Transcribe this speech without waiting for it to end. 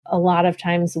a lot of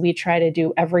times we try to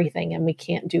do everything and we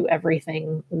can't do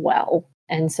everything well.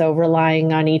 And so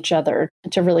relying on each other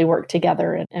to really work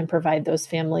together and provide those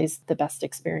families the best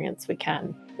experience we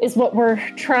can is what we're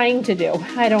trying to do.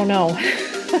 I don't know.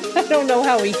 I don't know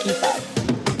how we keep up.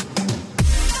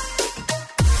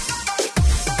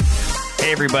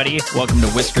 Hey everybody, welcome to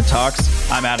Whisker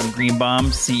Talks. I'm Adam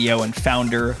Greenbaum, CEO and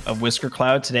founder of Whisker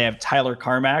Cloud. Today I have Tyler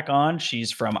Carmack on.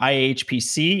 She's from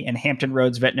IAHPC and Hampton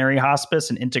Roads Veterinary Hospice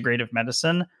and Integrative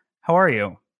Medicine. How are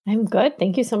you? I'm good.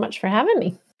 Thank you so much for having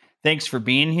me. Thanks for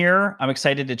being here. I'm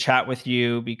excited to chat with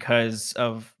you because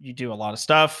you do a lot of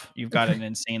stuff. You've got an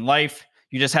insane life.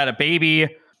 You just had a baby.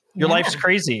 Your life's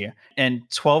crazy. And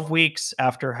 12 weeks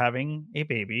after having a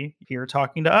baby, you're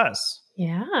talking to us.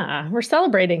 Yeah, we're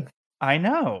celebrating. I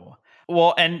know.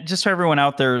 Well, and just so everyone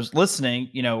out there is listening,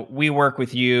 we work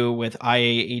with you with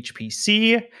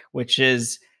IAHPC, which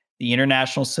is the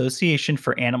International Association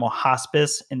for Animal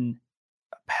Hospice. And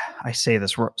I say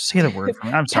this word, say the word for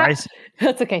me. I'm sorry.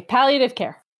 That's okay. Palliative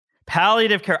care.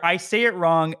 Palliative care. I say it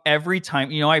wrong every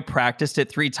time. I practiced it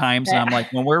 3 times and I'm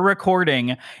like, when we're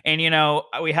recording and,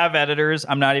 we have editors,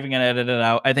 I'm not even going to edit it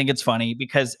out. I think it's funny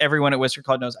because everyone at Whisker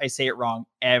Cloud knows I say it wrong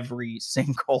every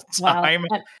single time.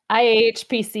 Wow.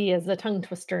 IAHPC is a tongue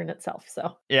twister in itself.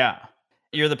 So yeah,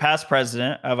 you're the past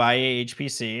president of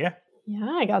IAHPC. Yeah,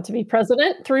 I got to be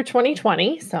president through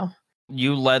 2020. So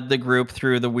you led the group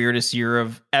through the weirdest year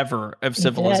ever of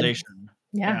civilization.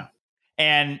 Yeah.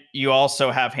 And you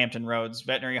also have Hampton Roads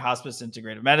Veterinary Hospice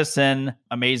Integrative Medicine,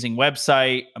 amazing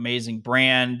website, amazing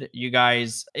brand. You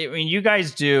guys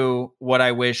do what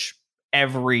I wish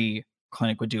every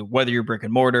clinic would do, whether you're brick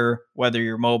and mortar, whether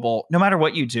you're mobile, no matter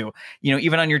what you do,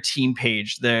 even on your team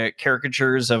page, the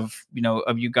caricatures of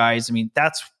you guys.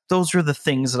 Those are the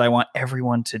things that I want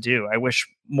everyone to do. I wish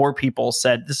more people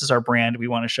said, this is our brand. We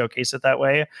want to showcase it that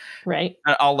way. Right.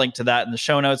 I'll link to that in the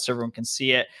show notes so everyone can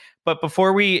see it. But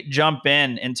before we jump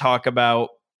in and talk about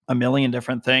a million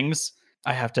different things,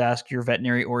 I have to ask your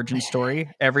veterinary origin story.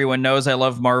 Everyone knows I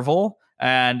love Marvel.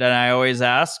 And I always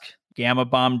ask, gamma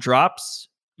bomb drops,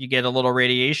 you get a little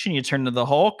radiation, you turn to the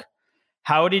Hulk.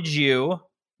 How did you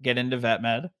get into vet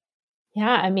med?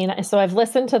 Yeah, so I've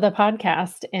listened to the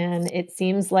podcast and it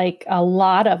seems like a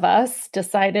lot of us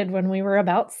decided when we were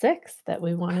about 6 that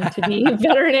we wanted to be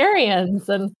veterinarians.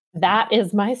 And that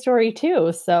is my story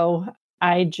too. So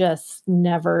I just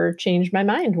never changed my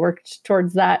mind, worked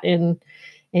towards that in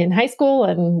high school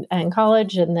and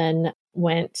college. And then I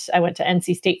went to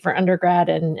NC State for undergrad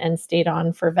and stayed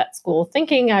on for vet school,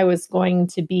 thinking I was going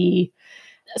to be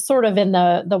sort of in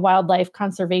the wildlife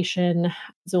conservation,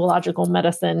 zoological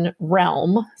medicine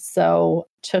realm. So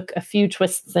took a few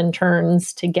twists and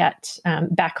turns to get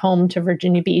back home to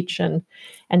Virginia Beach and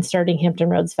starting Hampton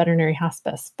Roads Veterinary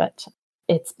Hospice. But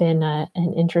it's been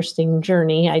an interesting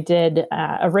journey. I did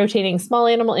a rotating small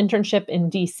animal internship in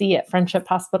DC at Friendship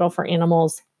Hospital for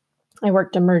Animals. I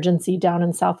worked emergency down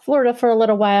in South Florida for a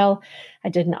little while. I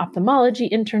did an ophthalmology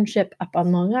internship up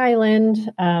on Long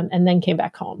Island, and then came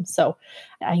back home. So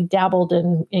I dabbled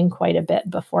in quite a bit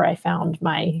before I found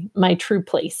my true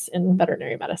place in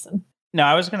veterinary medicine.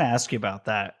 Now, I was going to ask you about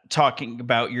that, talking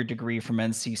about your degree from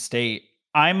NC State.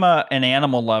 I'm an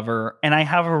animal lover and I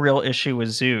have a real issue with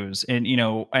zoos. And,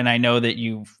 and I know that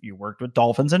you worked with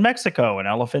dolphins in Mexico and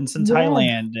elephants in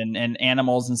Thailand and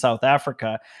animals in South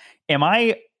Africa. Am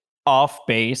I off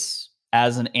base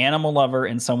as an animal lover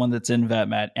and someone that's in vet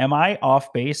med? Am I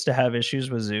off base to have issues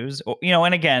with zoos?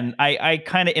 And again, I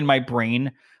kind of in my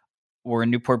brain, we're in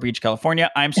Newport Beach,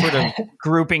 California. I'm sort of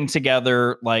grouping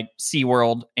together like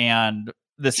SeaWorld and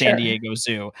the San Diego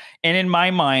Zoo. And in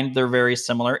my mind, they're very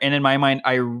similar. And in my mind,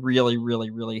 I really, really,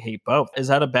 really hate both. Is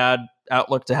that a bad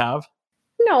outlook to have?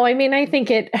 No, I think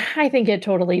it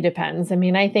totally depends.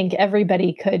 I think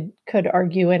everybody could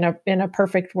argue in a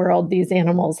perfect world, these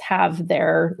animals have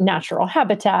their natural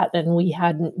habitat and we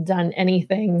hadn't done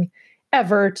anything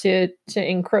ever to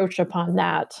encroach upon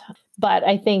that. But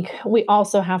I think we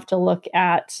also have to look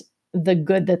at the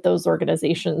good that those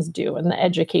organizations do and the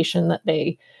education that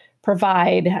they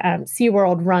provide.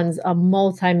 SeaWorld runs a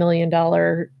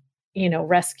multi-million-dollar,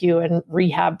 rescue and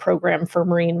rehab program for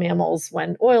marine mammals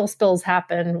when oil spills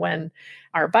happen, when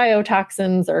our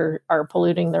biotoxins are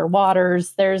polluting their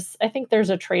waters. I think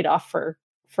there's a trade-off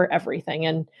for everything.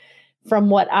 And from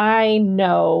what I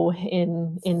know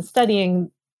in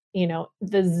studying,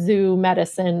 the zoo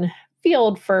medicine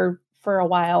field for a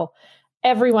while,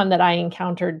 everyone that I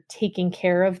encountered taking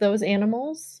care of those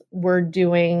animals were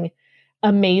doing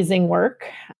amazing work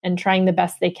and trying the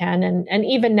best they can. And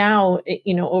even now,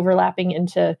 overlapping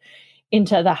into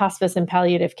into the hospice and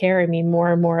palliative care, I mean,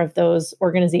 more and more of those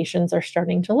organizations are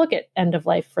starting to look at end of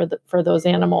life for those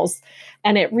animals.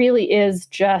 And it really is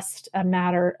just a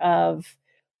matter of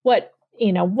what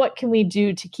can we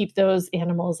do to keep those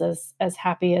animals as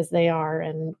happy as they are?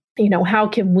 And, how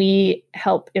can we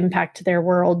help impact their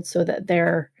world so that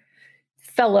their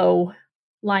fellow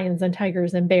lions and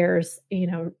tigers and bears,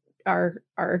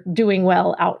 are doing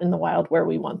well out in the wild where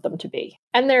we want them to be.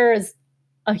 And there is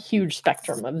a huge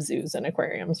spectrum of zoos and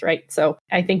aquariums, right? So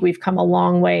I think we've come a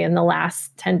long way in the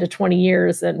last 10 to 20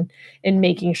 years in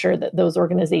making sure that those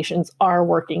organizations are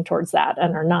working towards that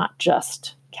and are not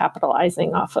just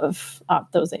capitalizing off of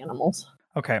those animals.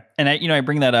 Okay. And I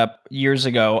bring that up. Years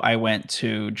ago, I went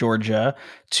to Georgia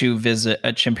to visit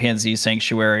a chimpanzee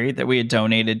sanctuary that we had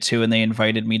donated to, and they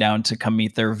invited me down to come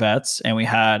meet their vets. And we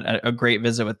had a great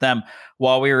visit with them.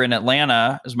 While we were in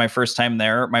Atlanta, it was my first time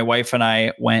there. My wife and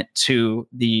I went to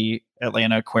the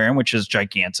Atlanta Aquarium, which is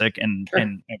gigantic and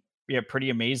pretty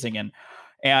amazing.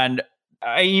 And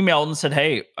I emailed and said,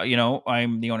 hey,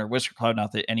 I'm the owner of Whisker Cloud.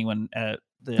 Not that anyone at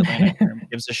the Atlanta Aquarium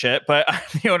gives a shit, but I'm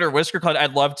the owner of Whisker Cloud.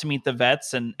 I'd love to meet the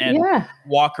vets and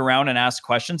walk around and ask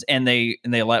questions. And they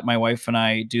let my wife and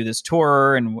I do this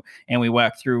tour, and we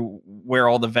walked through where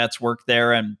all the vets work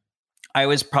there. And I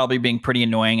was probably being pretty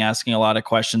annoying, asking a lot of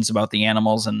questions about the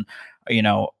animals. And,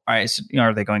 I said,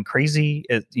 are they going crazy?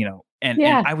 And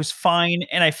I was fine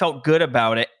and I felt good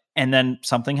about it. And then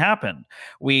something happened.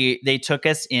 They took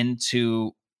us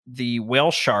into the whale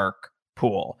shark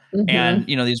pool. Mm-hmm. And,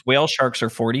 these whale sharks are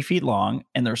 40 feet long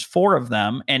and there's 4 of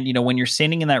them. And, when you're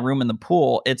standing in that room in the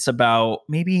pool, it's about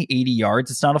maybe 80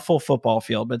 yards. It's not a full football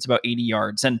field, but it's about 80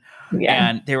 yards. And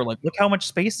they were like, look how much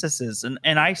space this is.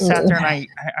 And I sat there and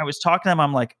I was talking to them.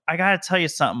 I'm like, I got to tell you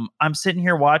something. I'm sitting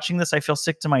here watching this. I feel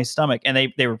sick to my stomach. And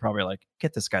they were probably like,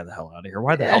 get this guy the hell out of here.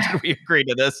 Why the hell did we agree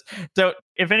to this? So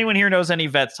if anyone here knows any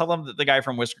vets, tell them that the guy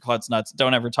from Whisker Cloud's nuts.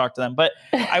 Don't ever talk to them. But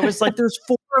I was like, there's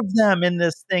 4 of them in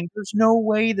this thing. There's no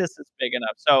way this is big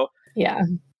enough. So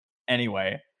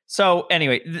anyway,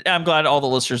 I'm glad all the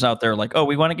listeners out there are like, oh,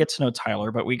 we want to get to know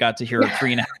Tyler, but we got to hear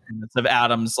 3.5 minutes of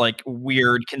Adam's like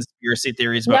weird conspiracy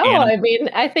theories about animals. I mean,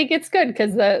 I think it's good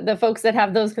because the folks that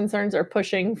have those concerns are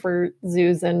pushing for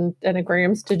zoos and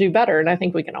aquariums to do better. And I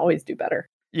think we can always do better.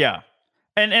 Yeah.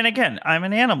 And again, I'm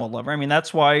an animal lover. I mean,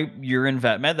 that's why you're in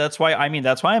vet med. That's why I'm in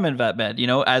vet med.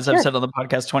 As I've said on the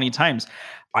podcast 20 times,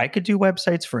 I could do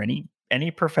websites for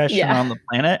any profession on the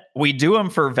planet. We do them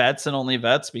for vets and only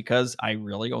vets because I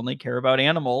really only care about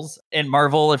animals. And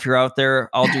Marvel, if you're out there,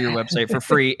 I'll do your website for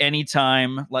free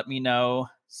anytime. Let me know.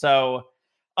 So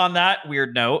on that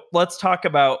weird note, let's talk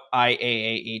about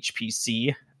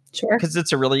IAAHPC. Sure. Because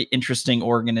it's a really interesting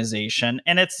organization.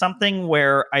 And it's something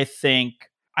where I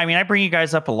bring you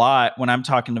guys up a lot when I'm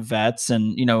talking to vets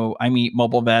and, I meet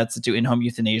mobile vets that do in-home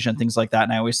euthanasia and things like that.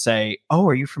 And I always say, oh,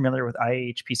 are you familiar with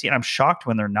IAHPC? And I'm shocked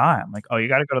when they're not. I'm like, oh, you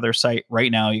got to go to their site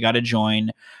right now. You got to join.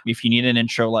 If you need an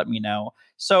intro, let me know.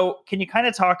 So can you kind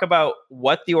of talk about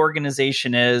what the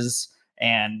organization is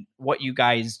and what you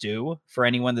guys do for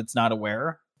anyone that's not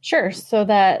aware? Sure. So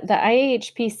the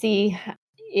IAHPC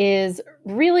is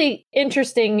really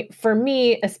interesting for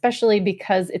me, especially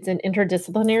because it's an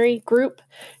interdisciplinary group.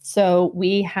 So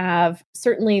we have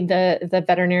certainly the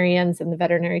veterinarians and the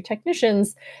veterinary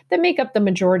technicians that make up the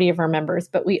majority of our members,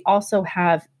 but we also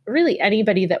have really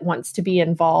anybody that wants to be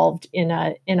involved in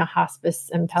a hospice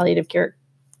and palliative care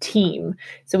team.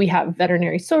 So we have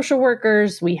veterinary social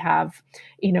workers, we have,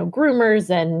 groomers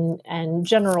and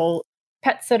general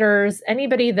pet sitters,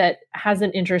 anybody that has an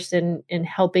interest in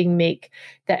helping make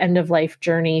the end of life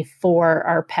journey for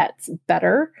our pets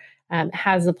better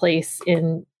has a place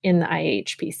in the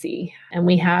IAHPC. And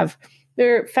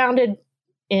they're founded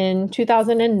in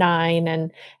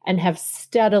 2009 and have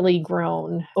steadily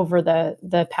grown over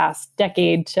the past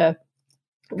decade to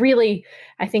really,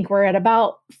 I think we're at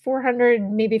about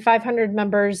 400, maybe 500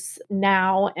 members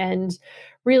now, and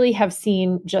really have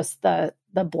seen just the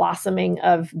blossoming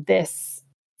of this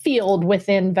field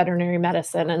within veterinary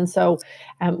medicine. And so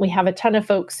we have a ton of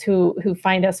folks who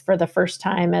find us for the first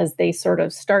time as they sort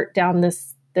of start down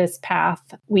this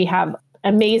path. We have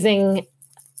amazing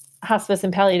hospice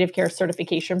and palliative care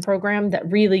certification program that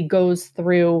really goes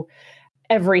through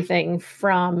everything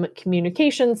from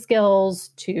communication skills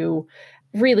to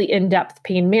really in-depth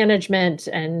pain management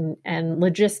and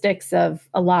logistics of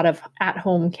a lot of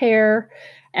at-home care,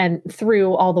 and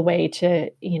through all the way to,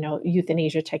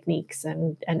 euthanasia techniques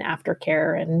and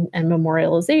aftercare and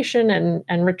memorialization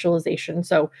and ritualization.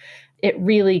 So it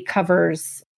really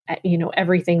covers,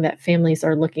 everything that families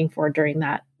are looking for during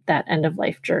that that end of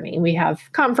life journey. We have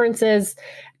conferences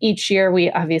each year.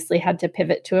 We obviously had to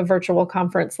pivot to a virtual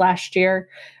conference last year,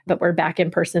 but we're back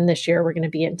in person this year. We're going to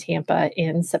be in Tampa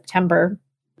in September.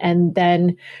 And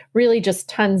then really just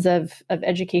tons of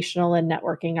educational and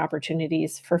networking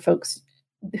opportunities for folks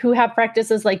who have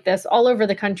practices like this all over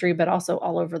the country, but also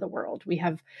all over the world. We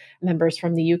have members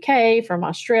from the UK, from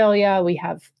Australia. We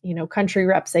have, country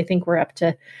reps. I think we're up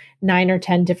to 9 or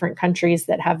 10 different countries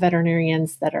that have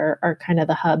veterinarians that are kind of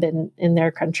the hub in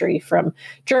their country, from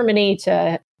Germany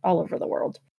to all over the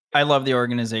world. I love the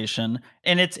organization,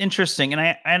 and it's interesting. And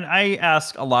I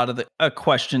ask a lot of the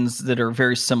questions that are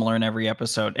very similar in every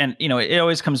episode. And it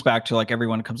always comes back to, like,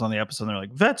 everyone comes on the episode and they're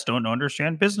like, vets don't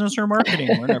understand business or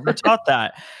marketing. We're never taught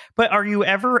that. But are you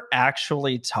ever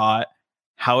actually taught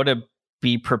how to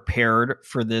be prepared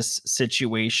for this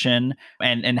situation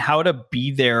and how to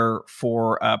be there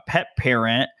for a pet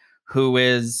parent who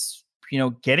is,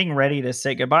 getting ready to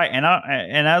say goodbye? And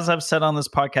as I've said on this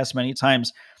podcast many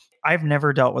times, I've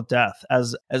never dealt with death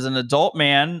as an adult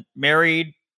man,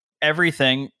 married,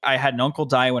 everything. I had an uncle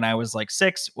die when I was like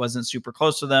 6, wasn't super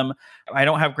close to them. I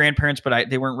don't have grandparents,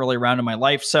 but they weren't really around in my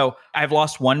life. So I've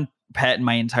lost one pet in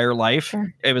my entire life.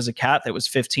 Sure. It was a cat that was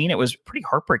 15. It was pretty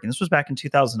heartbreaking. This was back in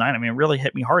 2009. I mean, it really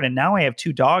hit me hard. And now I have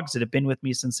 2 dogs that have been with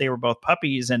me since they were both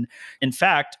puppies. And in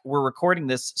fact, we're recording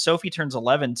this. Sophie turns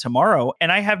 11 tomorrow,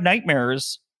 and I have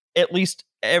nightmares at least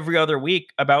every other week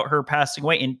about her passing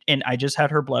away. And I just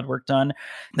had her blood work done.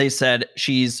 They said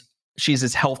she's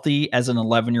as healthy as an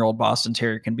 11-year-old Boston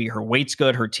Terrier can be. Her weight's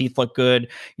good. Her teeth look good.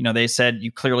 They said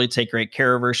you clearly take great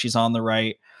care of her. She's on the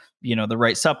right, the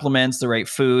right supplements, the right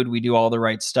food. We do all the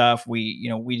right stuff. We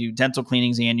do dental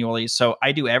cleanings annually. So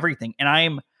I do everything.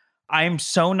 And I'm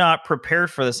so not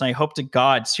prepared for this. And I hope to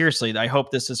God, seriously, I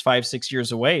hope this is 5-6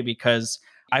 years away, because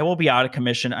I will be out of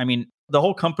commission. I mean, the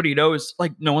whole company knows,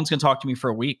 like, no one's going to talk to me for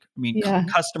a week. I mean,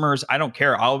 customers, I don't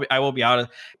care. I will be out of.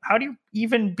 How do you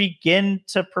even begin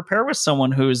to prepare with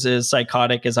someone who's as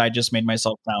psychotic as I just made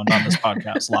myself sound on this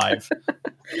podcast live?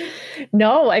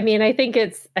 No, I mean, I think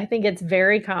it's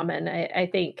very common. I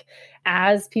think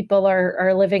as people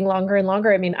are living longer and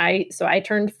longer. I mean, I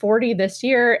turned 40 this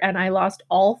year, and I lost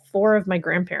all 4 of my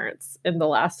grandparents in the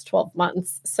last 12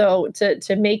 months. So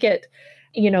to make it,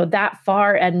 that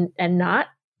far and not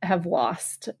have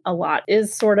lost a lot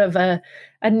is sort of a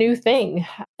new thing.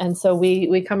 And so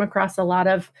we come across a lot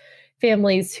of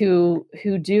families who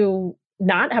do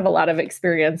not have a lot of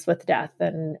experience with death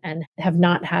and have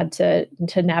not had to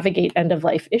navigate end of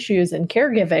life issues and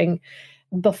caregiving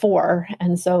before.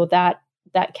 And so that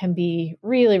can be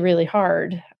really, really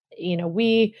hard.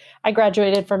 I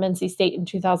graduated from NC State in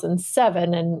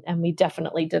 2007, and we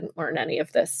definitely didn't learn any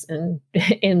of this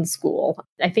in school.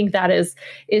 I think that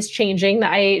is changing. The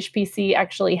IAHPC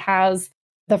actually has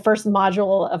the first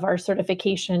module of our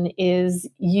certification is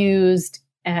used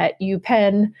at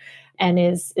UPenn and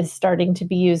is starting to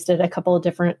be used at a couple of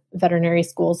different veterinary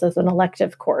schools as an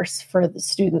elective course for the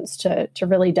students to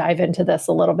really dive into this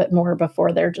a little bit more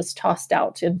before they're just tossed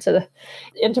out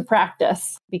into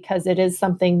practice, because it is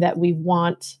something that we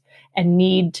want and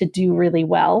need to do really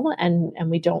well, and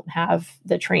we don't have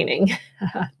the training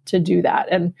to do that.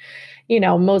 And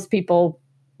most people,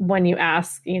 when you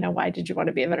ask, why did you want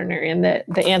to be a veterinarian?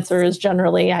 The answer is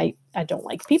generally, I don't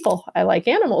like people. I like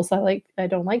animals. I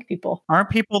don't like people. Aren't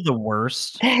people the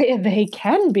worst? They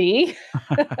can be.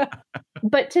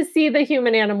 But to see the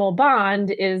human animal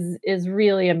bond is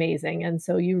really amazing. And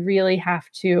so you really have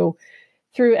to,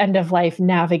 through end of life,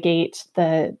 navigate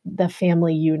the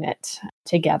family unit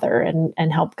together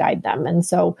and help guide them. And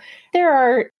so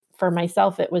for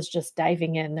myself, it was just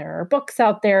diving in. There are books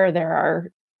out there. There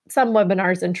are some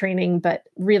webinars and training, but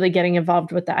really getting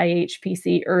involved with the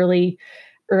IAHPC early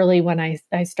when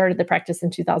I started the practice in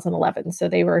 2011. So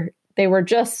they were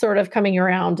just sort of coming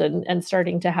around and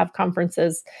starting to have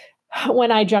conferences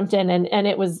when I jumped in, and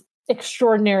it was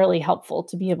extraordinarily helpful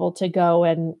to be able to go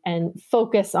and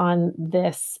focus on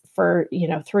this for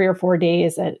 3 or 4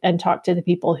 days and talk to the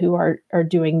people who are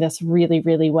doing this really,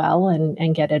 really well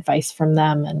and get advice from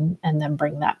them and then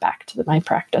bring that back to my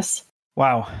practice.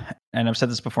 Wow. And I've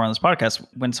said this before on this podcast,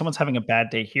 when someone's having a bad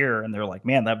day here and they're like,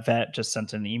 man, that vet just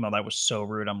sent an email that was so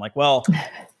rude. I'm like, well,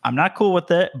 I'm not cool with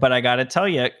it, but I got to tell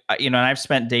you, and I've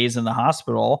spent days in the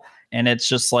hospital, and it's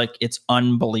just like, it's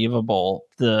unbelievable.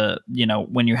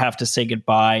 When you have to say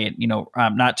goodbye,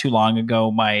 not too long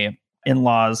ago, my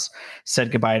in-laws said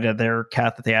goodbye to their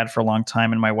cat that they had for a long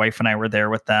time. And my wife and I were there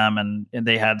with them, and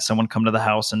they had someone come to the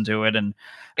house and do it. And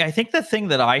I think the thing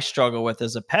that I struggle with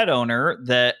as a pet owner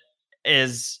that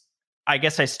is, I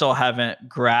guess I still haven't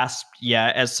grasped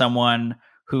yet as someone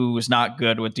who's not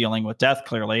good with dealing with death,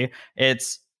 clearly.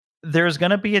 There's going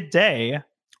to be a day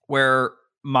where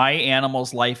my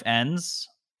animal's life ends.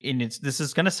 And this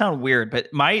is going to sound weird, but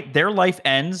their life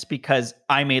ends because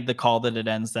I made the call that it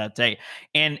ends that day.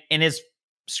 And as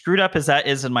screwed up as that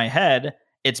is in my head,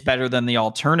 it's better than the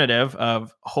alternative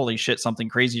of holy shit, something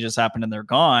crazy just happened and they're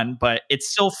gone. But it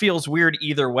still feels weird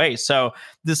either way. So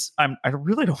I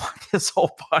really don't want this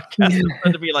whole podcast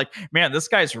to be like, man, this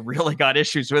guy's really got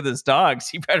issues with his dogs.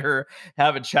 He better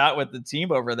have a chat with the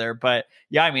team over there. But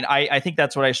yeah, I mean, I think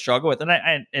that's what I struggle with.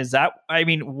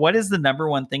 And what is the number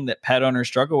one thing that pet owners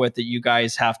struggle with that you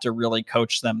guys have to really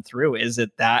coach them through? Is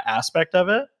it that aspect of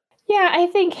it? Yeah, I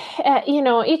think,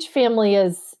 each family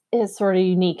is sort of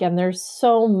unique, and there's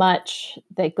so much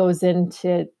that goes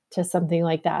into something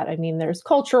like that. I mean, there's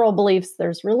cultural beliefs,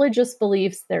 there's religious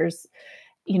beliefs, there's,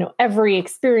 every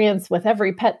experience with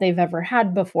every pet they've ever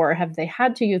had before. Have they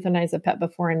had to euthanize a pet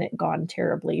before and it gone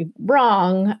terribly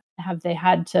wrong? Have they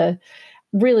had to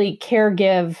really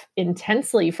caregive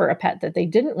intensely for a pet that they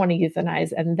didn't want to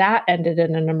euthanize, and that ended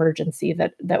in an emergency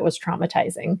that was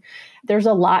traumatizing? There's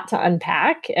a lot to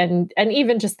unpack, and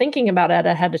even just thinking about it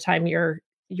ahead of time,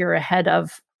 you're ahead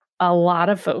of a lot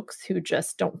of folks who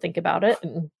just don't think about it.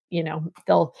 And,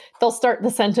 they'll start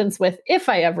the sentence with, if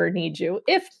I ever need you,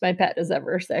 if my pet is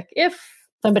ever sick, if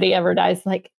somebody ever dies,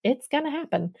 like, it's going to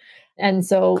happen. And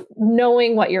so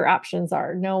knowing what your options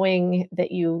are, knowing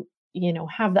that you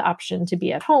have the option to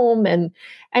be at home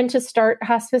and to start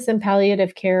hospice and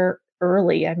palliative care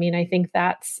early. I mean, I think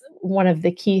that's one of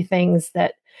the key things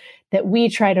that we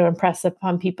try to impress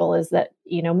upon people, is that,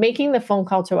 making the phone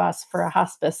call to us for a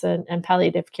hospice and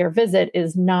palliative care visit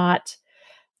is not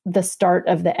the start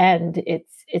of the end.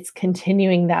 It's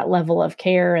continuing that level of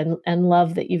care and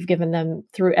love that you've given them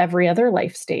through every other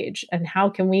life stage. And how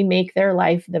can we make their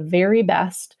life the very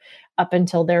best up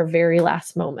until their very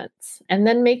last moments, and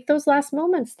then make those last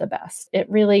moments the best?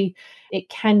 It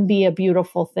can be a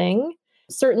beautiful thing.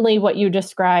 Certainly what you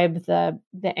described, the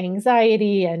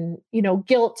anxiety and,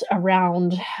 guilt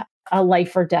around a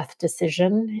life or death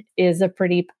decision is a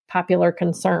pretty popular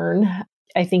concern.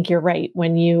 I think you're right.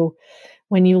 When you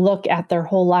look at their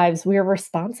whole lives, we are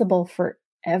responsible for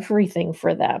everything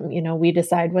for them. We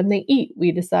decide when they eat,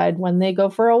 we decide when they go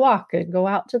for a walk and go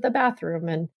out to the bathroom,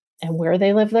 and where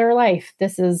they live their life.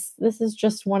 This is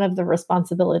just one of the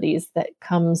responsibilities that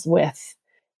comes with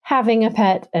having a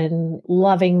pet and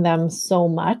loving them so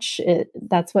much.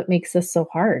 That's what makes this so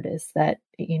hard, is that,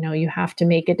 you have to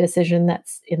make a decision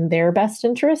that's in their best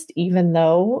interest, even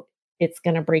though it's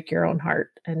going to break your own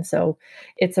heart. And so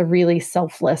it's a really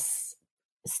selfless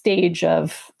stage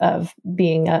of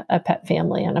being a pet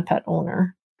family and a pet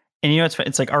owner. And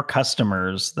it's like our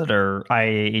customers that are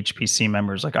IAHPC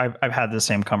members, like I've had the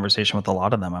same conversation with a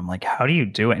lot of them. I'm like, how do you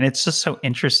do it? And it's just so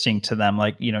interesting to them.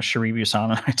 Like, Shari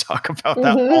Busan and I talk about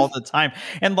that all the time.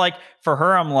 And like, for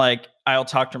her, I'm like, I'll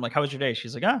talk to her. I'm like, how was your day?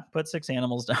 She's like, put 6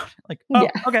 animals down. Like, oh,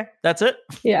 yeah. Okay. That's it.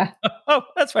 Yeah. Oh,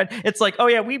 that's fine. It's like, oh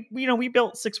yeah, we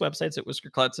built 6 websites at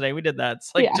Whisker Cloud today. We did that.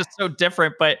 It's like just so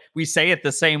different, but we say it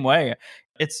the same way.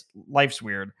 Life's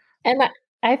weird. And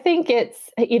I think it's,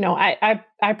 I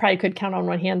probably could count on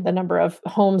one hand the number of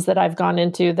homes that I've gone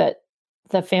into that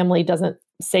the family doesn't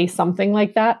say something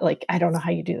like that. Like, I don't know how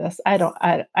you do this.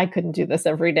 I couldn't do this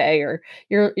every day, or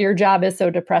your job is so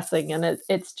depressing. And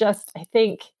it's just, I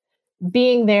think,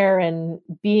 being there and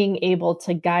being able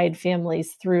to guide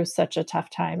families through such a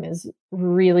tough time is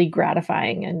really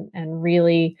gratifying. And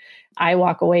really, I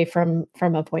walk away from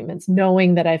appointments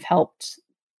knowing that I've helped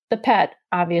the pet,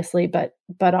 obviously, but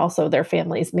also their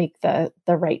families make the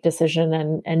right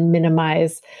decision and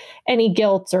minimize any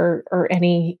guilt or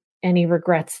any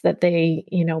regrets that they,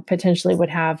 potentially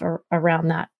would have around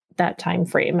that time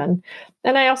frame.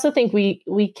 And I also think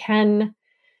we can,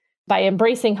 by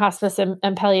embracing hospice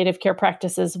and palliative care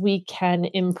practices, we can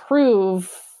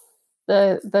improve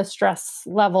the stress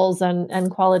levels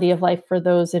and quality of life for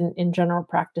those in general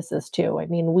practices too. I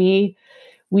mean,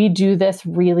 we do this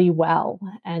really well.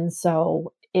 And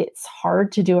so it's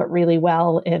hard to do it really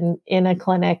well in a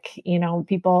clinic.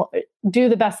 People do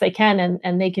the best they can,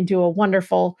 and they can do a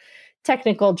wonderful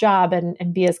technical job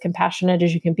and be as compassionate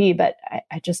as you can be. But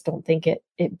I just don't think it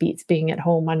beats being at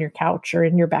home on your couch or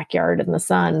in your backyard in the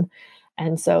sun.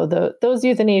 And so those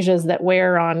euthanasias that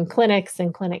wear on clinics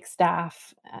and clinic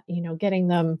staff, getting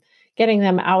them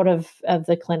out of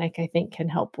the clinic, I think can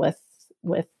help with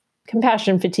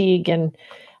compassion fatigue and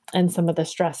some of the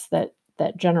stress that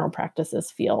general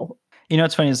practices feel.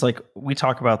 It's funny, is like we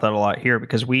talk about that a lot here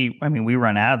because we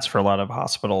run ads for a lot of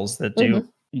hospitals that do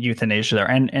euthanasia there.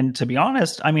 And to be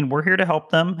honest, I mean, we're here to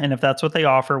help them. And if that's what they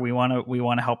offer, we want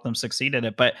to help them succeed at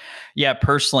it. But yeah,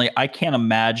 personally, I can't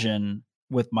imagine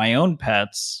with my own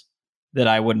pets that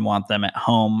I wouldn't want them at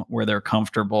home where they're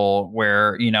comfortable,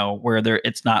 where, where they're,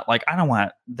 it's not like, I don't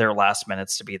want their last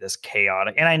minutes to be this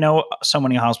chaotic. And I know so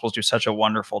many hospitals do such a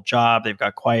wonderful job. They've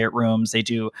got quiet rooms. They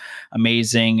do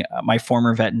amazing. My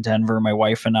former vet in Denver, my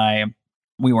wife and I,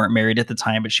 we weren't married at the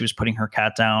time, but she was putting her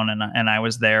cat down and I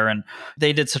was there, and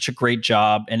they did such a great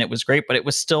job, and it was great, but it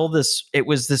was still it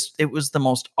was the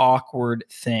most awkward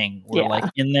thing. We're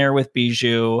like in there with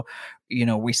Bijou,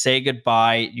 we say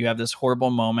goodbye. You have this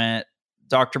horrible moment.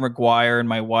 Dr. McGuire and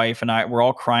my wife and I were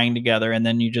all crying together. And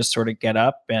then you just sort of get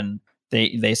up and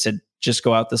they said, just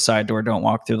go out the side door. Don't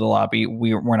walk through the lobby.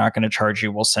 We're not going to charge you.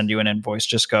 We'll send you an invoice.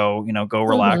 Just go, go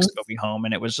relax, go be home.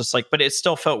 And it was just like, but it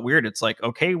still felt weird. It's like,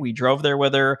 okay, we drove there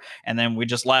with her and then we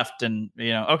just left and,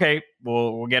 okay,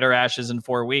 we'll get her ashes in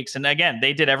 4 weeks. And again,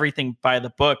 they did everything by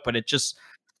the book, but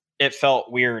it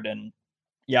felt weird. And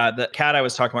yeah, the cat I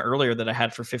was talking about earlier that I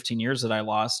had for 15 years that I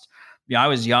lost, I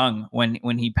was young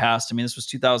when he passed. I mean, this was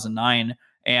 2009.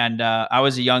 And I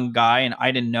was a young guy and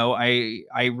I didn't know.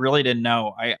 I really didn't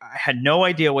know. I had no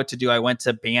idea what to do. I went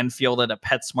to Banfield at a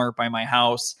PetSmart by my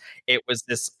house. It was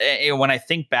this, when I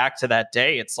think back to that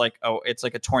day, it's like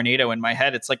a tornado in my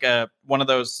head. It's like one of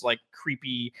those like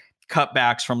creepy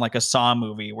cutbacks from like a Saw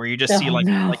movie where you just see like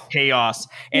chaos.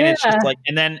 And it's just like,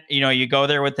 and then, you go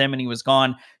there with him and he was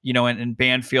gone, in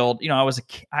Banfield, I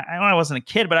wasn't a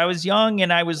kid, but I was young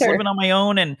and I was living on my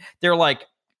own, and they're like,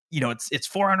 it's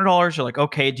 $400. You're like,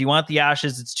 okay, do you want the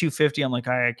ashes? It's $250. I'm like,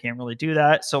 I can't really do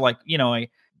that. So like, I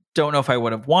don't know if I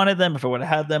would have wanted them, if I would have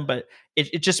had them, but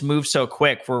it just moved so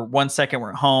quick. For 1 second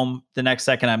we're at home, the next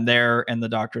second I'm there, and the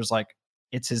doctor's like,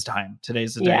 it's his time.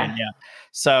 Today's the day. And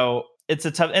so it's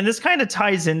a tough, and this kind of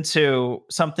ties into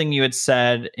something you had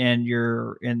said in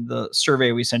the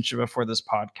survey we sent you before this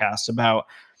podcast about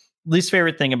least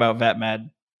favorite thing about vet med.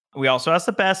 We also asked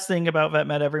the best thing about vet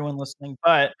med, everyone listening,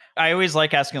 but I always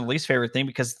like asking the least favorite thing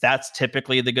because that's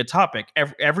typically the good topic.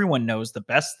 Everyone knows the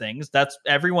best things. That's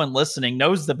everyone listening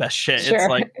knows the best shit. Sure. It's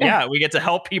like, yeah, we get to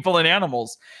help people and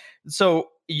animals. So,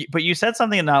 but you said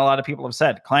something that not a lot of people have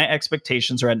said. Client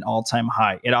expectations are at an all-time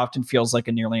high. It often feels like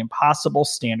a nearly impossible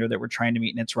standard that we're trying to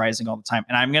meet, and it's rising all the time.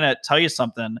 And I'm going to tell you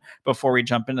something before we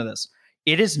jump into this.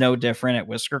 It is no different at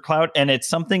Whisker Cloud, and it's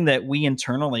something that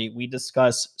we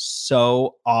discuss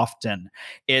so often.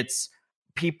 It's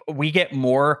people, we get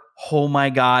more, oh my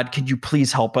God, could you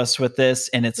please help us with this?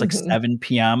 And it's like 7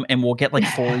 p.m. and we'll get like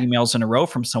 4 emails in a row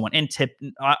from someone. And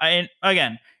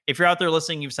again, if you're out there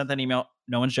listening, you've sent that email.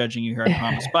 No one's judging you here, I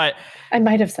promise. But I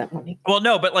might have sent one. Well,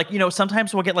 no, but like,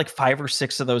 sometimes we'll get like 5 or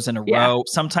 6 of those in a row.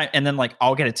 Sometimes, and then like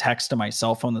I'll get a text to my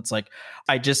cell phone that's like,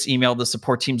 I just emailed the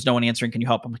support teams, no one answering. Can you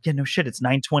help? I'm like, yeah, no shit. It's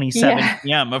 9:27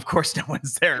 p.m. Of course, no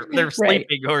one's there. They're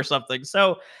sleeping or something.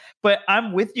 So, but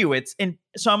I'm with you.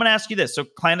 So I'm going to ask you this. So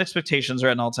client expectations are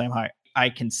at an all-time high. I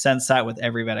can sense that with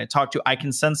every vet I talk to. I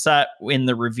can sense that in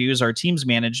the reviews our teams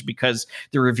manage because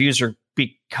the reviews are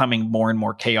becoming more and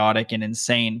more chaotic and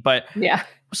insane. But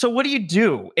so what do you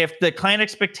do if the client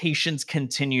expectations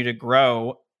continue to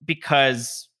grow?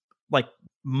 Because like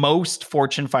most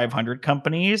Fortune 500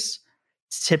 companies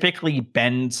typically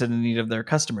bend to the need of their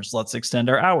customers. Let's extend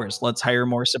our hours. Let's hire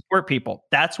more support people.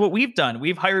 That's what we've done.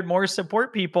 We've hired more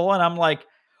support people. And I'm like,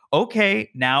 okay,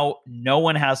 now no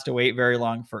one has to wait very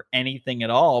long for anything at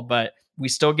all, but we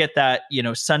still get that,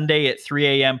 Sunday at 3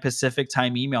 a.m. Pacific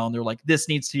time email. And they're like, this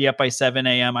needs to be up by 7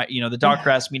 a.m. The doctor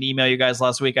asked me to email you guys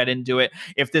last week. I didn't do it.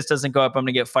 If this doesn't go up, I'm going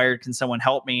to get fired. Can someone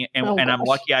help me? And I'm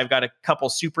lucky I've got a couple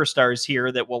superstars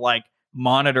here that will like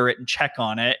monitor it and check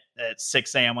on it at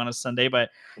 6 a.m. on a Sunday. But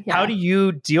how do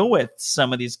you deal with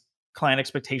some of these client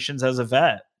expectations as a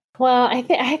vet? Well, I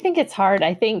think it's hard.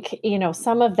 I think,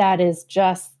 some of that is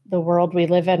just the world we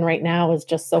live in right now is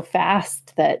just so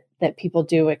fast that people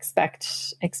do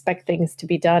expect things to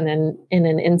be done in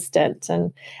an instant.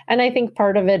 And I think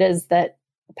part of it is that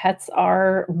pets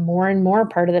are more and more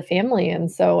part of the family. And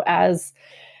so as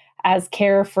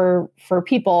care for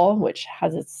people, which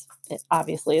has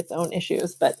obviously its own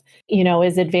issues, but,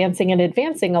 is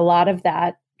advancing, a lot of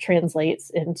that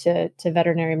translates into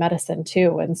veterinary medicine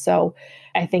too. And so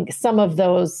I think some of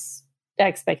those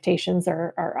expectations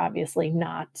are obviously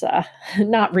not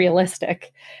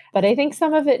realistic, but I think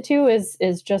some of it too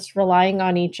is just relying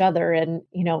on each other. And,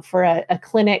 for a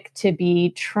clinic to be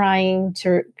trying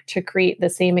to create the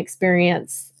same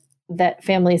experience that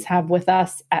families have with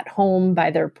us at home by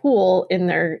their pool in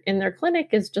their clinic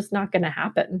is just not going to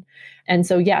happen. And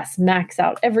so, yes, max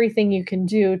out everything you can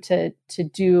do to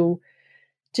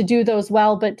to do those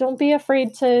well, but don't be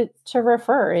afraid to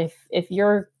refer if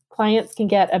your clients can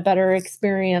get a better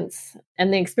experience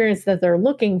and the experience that they're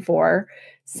looking for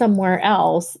somewhere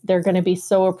else, they're going to be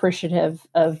so appreciative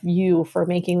of you for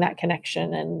making that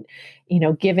connection and,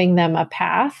 giving them a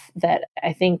path that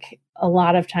I think a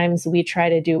lot of times we try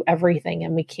to do everything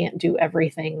and we can't do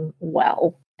everything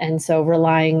well. And so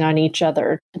relying on each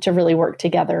other to really work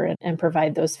together and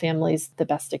provide those families the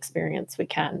best experience we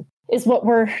can is what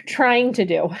we're trying to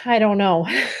do. I don't know.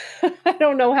 I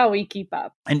don't know how we keep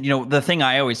up. And, the thing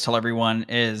I always tell everyone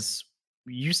is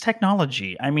use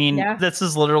technology. I mean, Yeah. This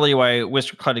is literally why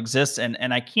Whisker Cloud exists.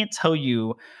 And I can't tell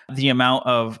you the amount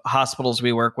of hospitals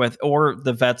we work with or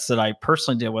the vets that I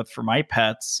personally deal with for my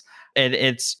pets.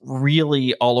 It's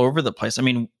really all over the place. I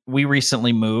mean, we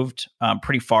recently moved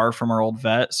pretty far from our old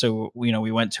vet. So,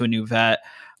 we went to a new vet.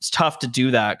 It's tough to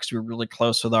do that because we're really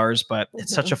close with ours, but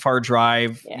it's such a far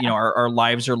drive. Yeah. Our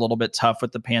lives are a little bit tough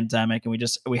with the pandemic, and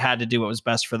we had to do what was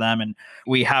best for them. And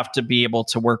we have to be able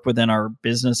to work within our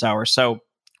business hours. So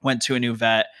went to a new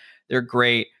vet. They're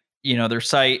great. Their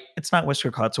site, it's not Whisker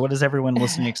Cloud. So what does everyone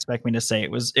listening expect me to say? It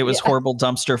was horrible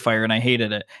dumpster fire and I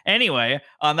hated it. Anyway,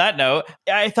 on that note,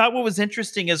 I thought what was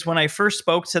interesting is when I first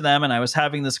spoke to them and I was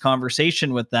having this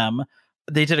conversation with them,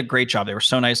 they did a great job. They were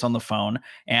so nice on the phone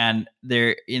and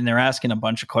they're asking a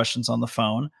bunch of questions on the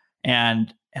phone.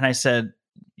 And I said,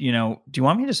 do you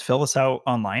want me to just fill this out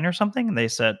online or something? And they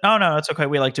said, oh, no, it's okay.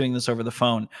 We like doing this over the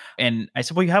phone. And I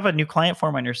said, well, you have a new client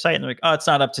form on your site. And they're like, oh, it's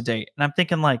not up to date. And I'm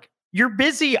thinking like, you're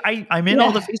busy. I'm in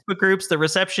all the Facebook groups, the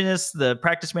receptionists, the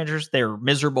practice managers, they're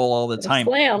miserable all the time.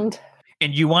 Slammed.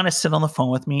 And you want to sit on the phone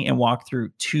with me and walk through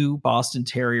 2 Boston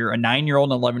Terrier, a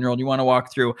 9-year-old and 11-year-old. You want to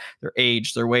walk through their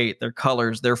age, their weight, their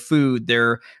colors, their food,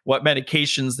 what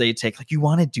medications they take. Like, you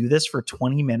want to do this for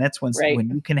 20 minutes when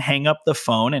you can hang up the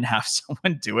phone and have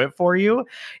someone do it for you.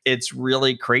 It's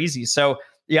really crazy. So,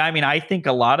 yeah, I mean, I think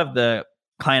a lot of the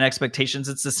client expectations,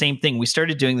 it's the same thing. We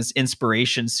started doing this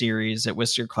inspiration series at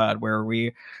Whisker Cloud where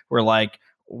we were like,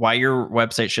 why your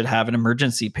website should have an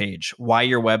emergency page, why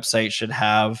your website should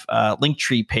have a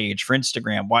Linktree page for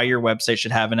Instagram, why your website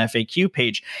should have an FAQ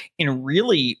page. And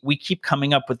really, we keep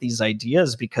coming up with these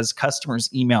ideas because customers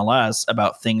email us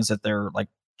about things that they're like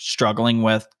struggling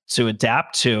with to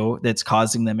adapt to that's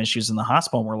causing them issues in the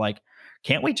hospital. And we're like,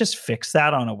 can't we just fix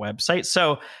that on a website?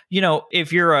 So,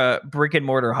 if you're a brick and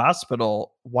mortar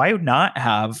hospital, why not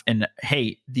have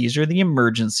hey, these are the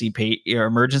emergency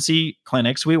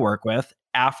clinics we work with.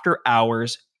 After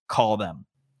hours, call them.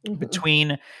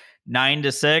 Between 9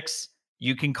 to 6,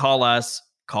 you can call us,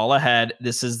 call ahead.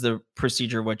 This is the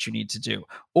procedure, what you need to do.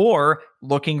 Or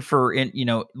looking for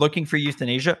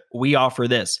euthanasia, we offer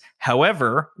this.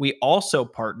 However, we also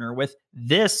partner with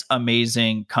this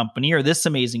amazing company or this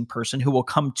amazing person who will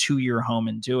come to your home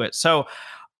and do it. So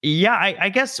yeah, I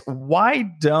guess why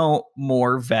don't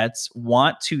more vets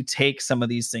want to take some of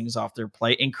these things off their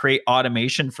plate and create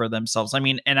automation for themselves? I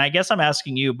mean, and I guess I'm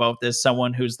asking you both as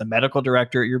someone who's the medical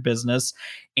director at your business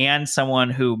and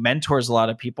someone who mentors a lot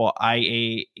of people,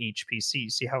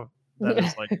 IAHPC. See how that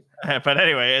is like, but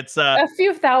anyway, it's a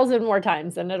few thousand more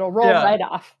times and it'll roll right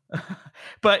off.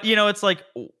 But, it's like,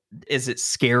 is it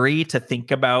scary to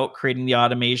think about creating the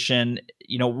automation?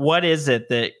 What is it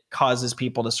that causes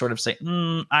people to sort of say,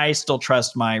 I still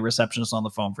trust my receptionist on the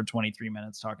phone for 23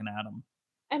 minutes talking to Adam?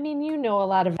 I mean,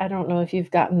 I don't know if you've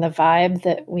gotten the vibe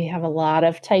that we have a lot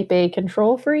of type A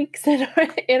control freaks in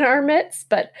our midst,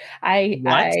 but I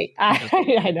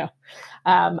know.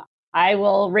 I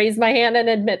will raise my hand and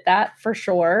admit that for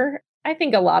sure. I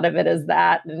think a lot of it is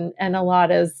that, and a lot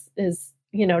is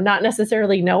not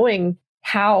necessarily knowing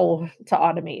how to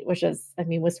automate, which is, I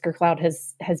mean, Whisker Cloud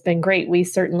has been great. We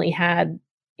certainly had,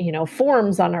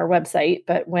 forms on our website,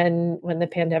 but when the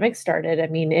pandemic started, I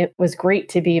mean, it was great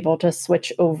to be able to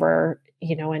switch over,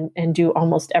 and do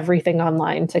almost everything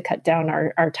online to cut down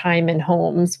our time in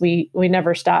homes. We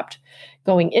never stopped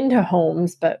going into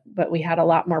homes, but we had a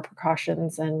lot more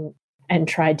precautions and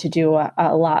tried to do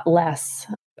a lot less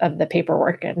of the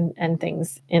paperwork and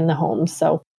things in the home.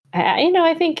 So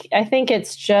I think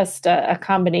it's just a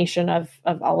combination of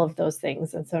all of those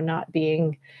things. And so not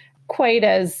being quite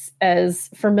as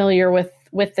familiar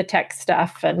with the tech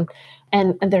stuff and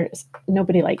there's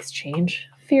nobody likes change,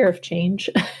 fear of change,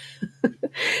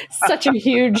 such a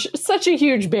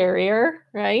huge barrier,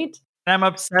 right? I'm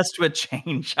obsessed with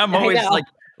change. I'm always like,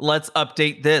 let's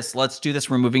update this. Let's do this.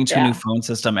 We're moving to a new phone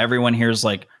system. Everyone here's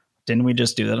like, didn't we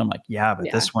just do that? I'm like, yeah,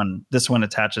 but this one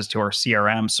attaches to our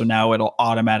CRM. So now it'll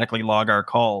automatically log our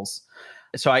calls.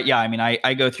 So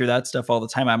I go through that stuff all the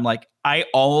time. I'm like,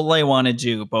 all I want to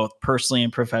do both personally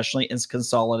and professionally is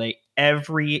consolidate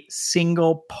every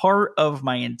single part of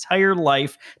my entire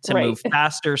life to Right. move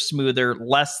faster, smoother,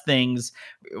 less things,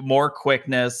 more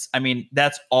quickness. I mean,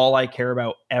 that's all I care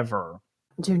about ever.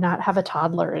 Do not have a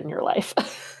toddler in your life.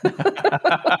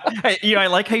 I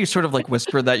like how you sort of like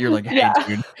whisper that. You're like, hey, Yeah.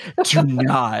 dude, do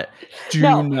not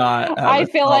No, have I a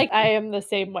feel toddler. like I am the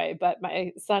same way, but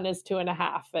my son is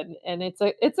 2.5, and it's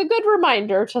a good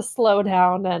reminder to slow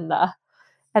down and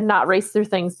not race through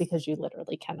things because you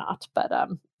literally cannot. But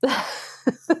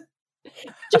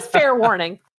just fair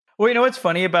warning. Well, you know what's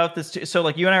funny about this too? So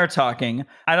like you and I are talking,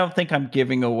 I don't think I'm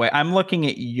giving away. I'm looking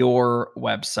at your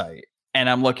website and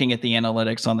I'm looking at the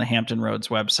analytics on the Hampton Roads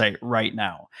website right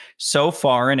now. So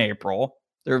far in April,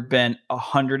 there have been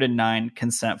 109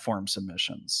 consent form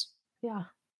submissions. Yeah.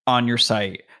 On your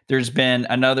site. There's been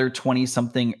another 20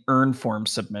 something earn form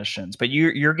submissions, but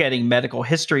you're getting medical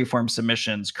history form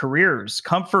submissions, careers,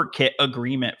 comfort kit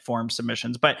agreement form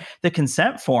submissions. But the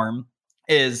consent form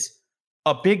is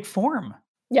a big form.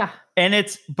 Yeah.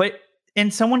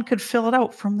 And someone could fill it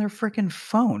out from their freaking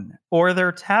phone or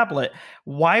their tablet.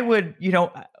 Why would,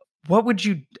 what would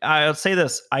you, I'll say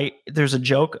this, there's a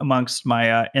joke amongst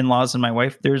my in-laws and my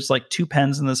wife. There's like 2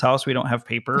 pens in this house. We don't have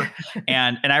paper.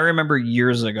 and I remember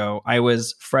years ago, I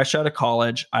was fresh out of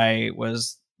college. I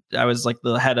was like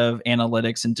the head of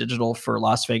analytics and digital for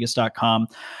LasVegas.com.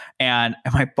 And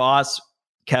my boss,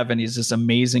 Kevin, he's this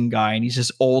amazing guy and he's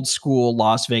just old school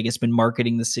Las Vegas, been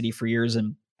marketing the city for years.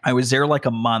 And I was there like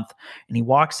a month and he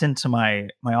walks into my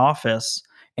office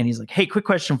and he's like, hey, quick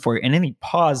question for you. And then he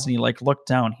paused and he like looked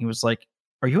down. He was like,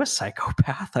 are you a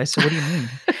psychopath? I said, what do you mean?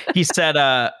 He said,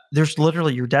 there's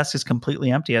literally, your desk is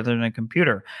completely empty other than a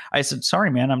computer. I said,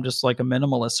 sorry, man, I'm just like a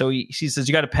minimalist. So he says,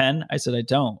 you got a pen? I said, I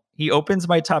don't. He opens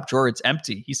my top drawer. It's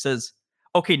empty. He says,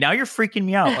 okay, now you're freaking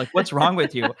me out. Like, what's wrong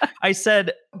with you? I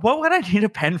said, what would I need a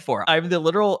pen for? I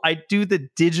do the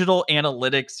digital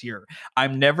analytics here.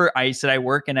 I said, I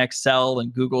work in Excel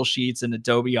and Google Sheets and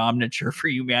Adobe Omniture for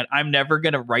you, man. I'm never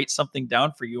going to write something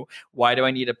down for you. Why do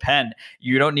I need a pen?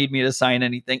 You don't need me to sign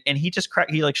anything. And he just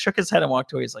he like shook his head and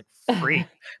walked away. He's like, free.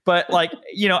 But like,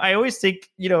 I always think,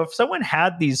 if someone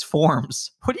had these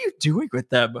forms, what are you doing with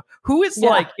them? Who is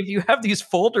like, if you have these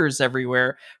folders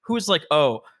everywhere, who's like,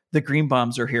 oh, the green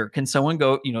bombs are here. Can someone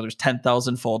go, there's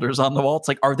 10,000 folders on the wall. It's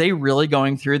like, are they really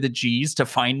going through the G's to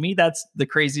find me? That's the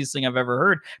craziest thing I've ever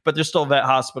heard. But there's still vet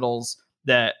hospitals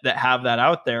that have that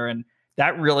out there. And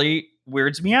that really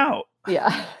weirds me out.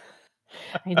 Yeah,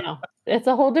 I know. It's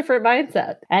a whole different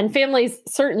mindset. And families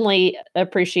certainly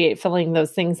appreciate filling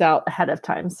those things out ahead of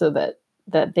time so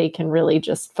that they can really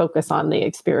just focus on the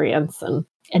experience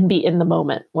and be in the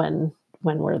moment when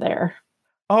we're there.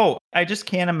 Oh, I just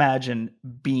can't imagine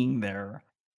being there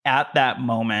at that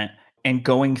moment and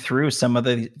going through some of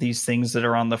these things that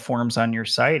are on the forms on your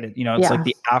site. It's like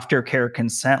the aftercare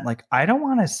consent. Like, I don't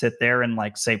want to sit there and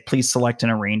like say, please select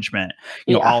an arrangement.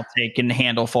 I'll take and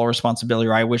handle full responsibility,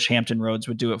 or I wish Hampton Roads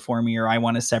would do it for me, or I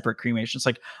want a separate cremation. It's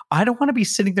like, I don't want to be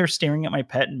sitting there staring at my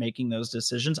pet and making those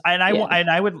decisions. And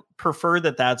I would prefer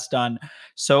that that's done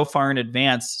so far in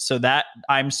advance so that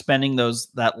I'm spending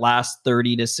that last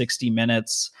 30 to 60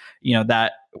 minutes,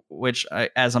 which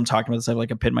as I'm talking about this, I have like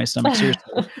a pit in my stomach,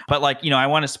 seriously. But like, I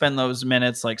want to spend those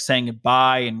minutes like saying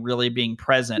goodbye and really being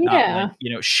present, not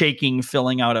like, shaking,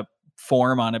 filling out a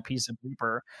form on a piece of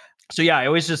paper. So yeah, I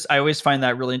always find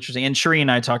that really interesting. And Sheree and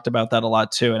I talked about that a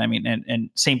lot too. And I mean, and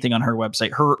same thing on her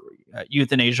website. Her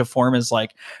euthanasia form is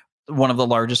like one of the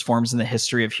largest forms in the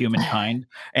history of humankind.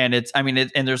 And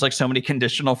and there's like so many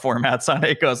conditional formats on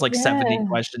it. It goes like 70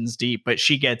 questions deep, but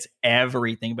she gets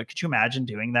everything. But could you imagine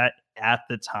doing that at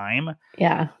the time?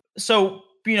 Yeah. So,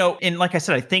 and like I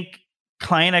said, I think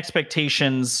client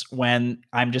expectations when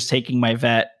I'm just taking my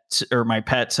my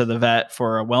pet to the vet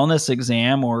for a wellness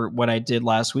exam, or what I did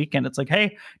last weekend, it's like,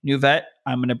 hey, new vet,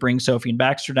 I'm going to bring Sophie and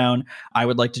Baxter down. I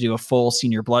would like to do a full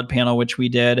senior blood panel, which we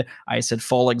did. I said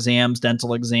full exams,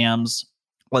 dental exams.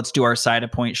 Let's do our side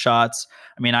of point shots.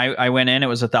 I mean, I went in, it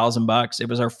was $1,000. It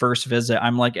was our first visit.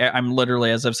 I'm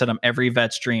literally, as I've said, I'm every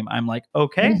vet's dream. I'm like,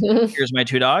 okay, here's my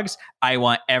 2 dogs. I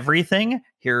want everything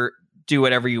here. Do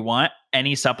whatever you want.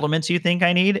 Any supplements you think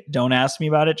I need, don't ask me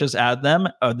about it. Just add them.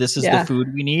 Oh, this is the food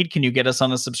we need. Can you get us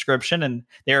on a subscription? And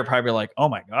they were probably like, oh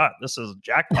my God, this is a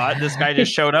jackpot. This guy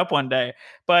just showed up one day.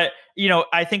 But,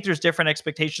 I think there's different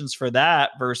expectations for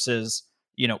that versus,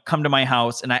 come to my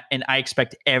house and I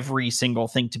expect every single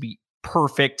thing to be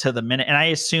perfect to the minute. And I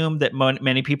assume that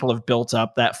many people have built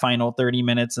up that final 30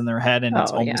 minutes in their head and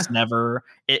it's almost never,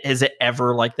 is it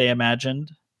ever like they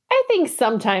imagined? I think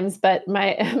sometimes, but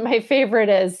my favorite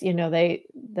is,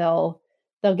 they'll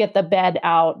they'll get the bed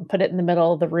out and put it in the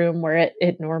middle of the room where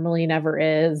it normally never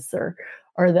is, or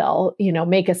they'll,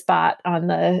 make a spot on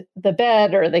the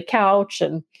bed or the couch,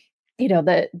 and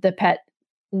the pet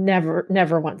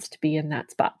never wants to be in that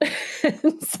spot.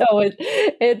 So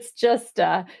it's just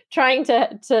trying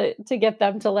to get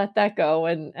them to let that go,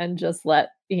 and just let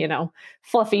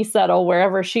Fluffy settle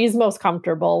wherever she's most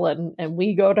comfortable, and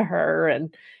we go to her.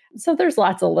 And so there's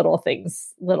lots of little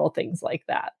things like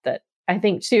that I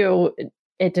think too.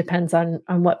 It depends on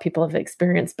what people have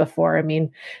experienced before. I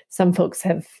mean, some folks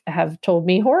have told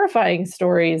me horrifying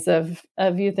stories of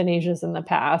euthanasias in the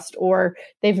past, or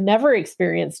they've never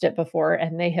experienced it before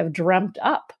and they have dreamt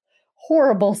up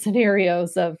horrible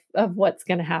scenarios of what's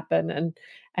going to happen,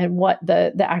 and what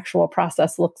the actual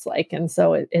process looks like. And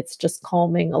so it's just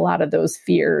calming a lot of those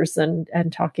fears, and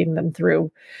talking them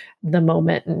through the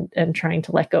moment, and trying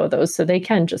to let go of those so they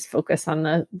can just focus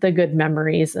on the good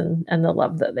memories and the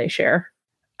love that they share.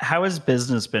 How has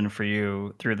business been for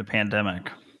you through the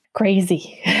pandemic?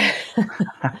 Crazy.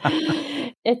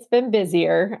 It's been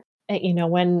busier.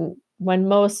 When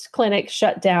most clinics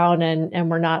shut down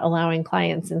and we're not allowing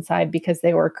clients inside because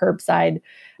they were curbside,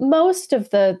 most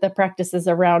of the practices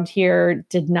around here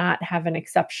did not have an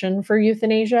exception for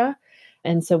euthanasia.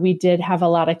 And so we did have a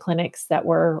lot of clinics that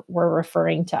were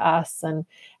referring to us,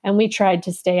 and we tried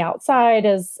to stay outside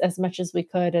as much as we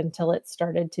could until it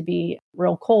started to be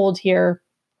real cold here.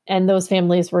 And those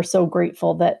families were so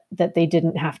grateful that they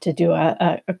didn't have to do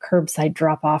a curbside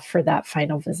drop off for that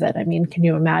final visit. I mean, can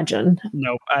you imagine?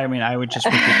 No, I mean, I would just,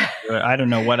 I don't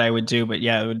know what I would do, but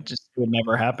yeah, it would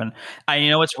never happen.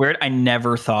 What's weird? I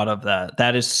never thought of that.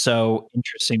 That is so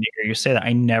interesting to hear you say that.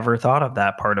 I never thought of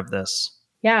that part of this.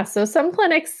 Yeah. So some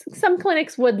clinics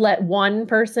would let one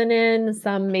person in,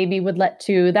 some maybe would let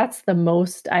two. That's the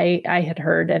most I had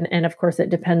heard. And of course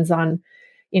it depends on,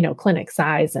 clinic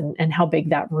size and how big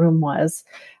that room was.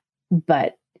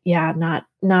 But yeah,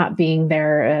 not being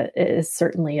there is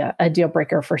certainly a deal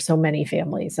breaker for so many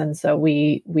families. And so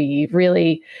we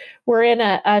really were in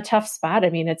a tough spot. I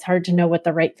mean, it's hard to know what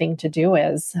the right thing to do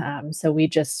is. So we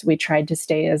tried to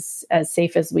stay as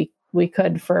safe as we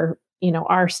could for,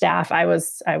 our staff. I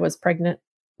was pregnant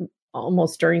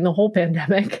almost during the whole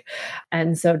pandemic.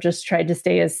 And so just tried to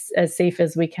stay as safe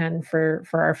as we can for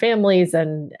our families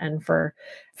and for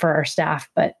our staff,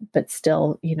 but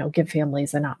still, give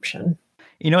families an option.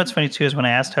 What's funny too is when I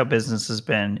asked how business has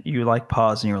been, you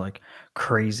paused and you were like,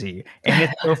 crazy. And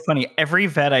it's so funny. Every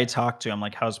vet I talk to, I'm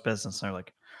like, how's business? And they're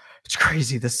like, it's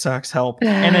crazy. This sucks. Help.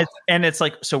 And it's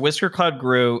like, so Whisker Cloud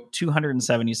grew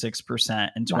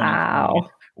 276% in 2020, wow.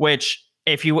 Which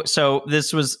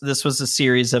this was a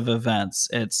series of events.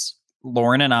 It's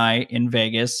Lauren and I in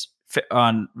Vegas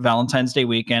on Valentine's Day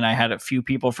weekend. I had a few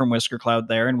people from Whisker Cloud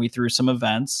there, and we threw some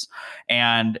events,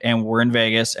 and we're in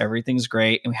Vegas. Everything's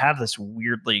great. And we had this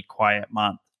weirdly quiet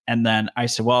month. And then I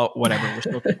said, well,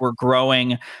 whatever, we're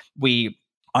growing.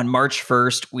 On March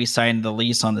 1st, we signed the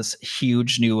lease on this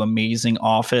huge, new, amazing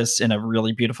office in a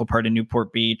really beautiful part of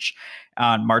Newport Beach.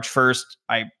 On March 1st,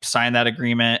 I signed that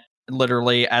agreement.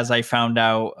 Literally, as I found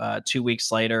out 2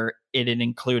 weeks later, it had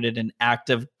included an act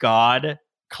of God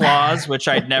clause, which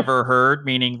I'd never heard,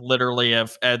 meaning literally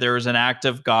if there is an act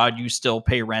of God, you still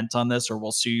pay rent on this or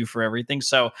we'll sue you for everything.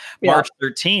 So yeah. March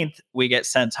 13th, we get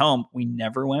sent home. We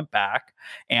never went back,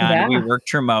 and we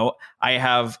worked remote. I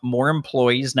have more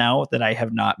employees now that I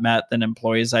have not met than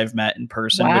employees I've met in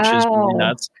person, which is really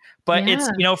nuts. But it's,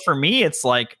 for me, it's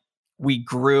like, we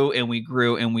grew and we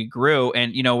grew and we grew.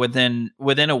 And,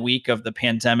 within a week of the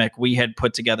pandemic, we had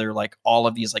put together all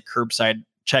of these curbside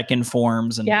check-in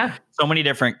forms and so many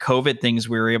different COVID things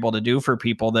we were able to do for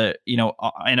people that,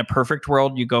 in a perfect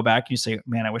world, you go back and you say,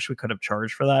 man, I wish we could have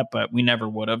charged for that, but we never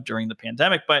would have during the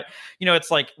pandemic. But,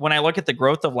 it's like when I look at the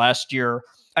growth of last year,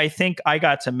 I think I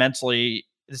got to mentally,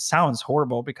 it sounds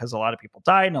horrible because a lot of people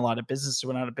died and a lot of businesses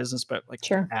went out of business, but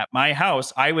at my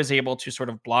house, I was able to sort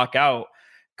of block out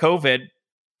COVID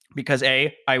because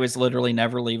A, I was literally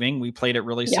never leaving. We played it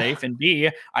really safe. And B,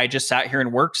 I just sat here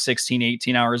and worked 16,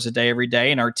 18 hours a day every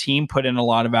day. And our team put in a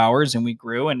lot of hours and we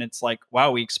grew. And it's like,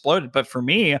 wow, we exploded. But for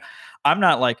me, I'm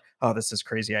not like, oh, this is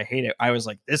crazy, I hate it. I was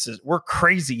like, we're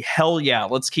crazy. Hell yeah.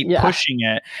 Let's keep pushing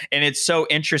it. And it's so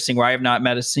interesting where I have not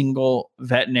met a single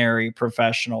veterinary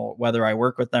professional, whether I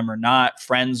work with them or not,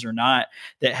 friends or not,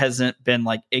 that hasn't been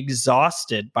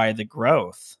exhausted by the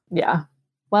growth. Yeah.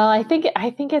 Well, I think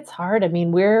it's hard. I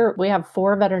mean, we have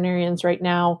 4 veterinarians right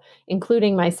now,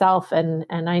 including myself, and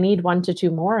I need 1 to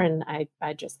 2 more, and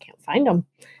I just can't find them.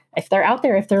 If they're out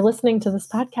there, if they're listening to this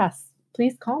podcast,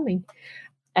 please call me.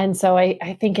 And so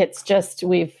I think it's just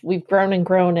we've grown and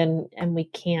grown, and we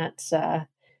can't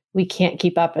we can't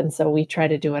keep up. And so we try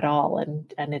to do it all.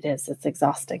 And it's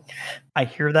exhausting. I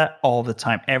hear that all the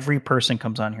time. Every person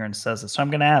comes on here and says this. So I'm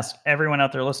going to ask everyone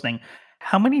out there listening,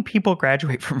 how many people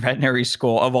graduate from veterinary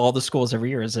school of all the schools every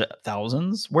year? Is it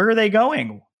thousands? Where are they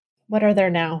going? What are there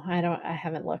now? I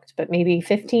haven't looked, but maybe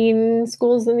 15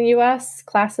 schools in the US,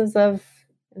 classes of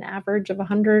an average of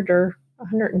 100 or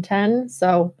 110.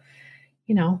 So,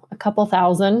 a couple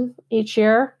thousand each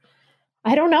year.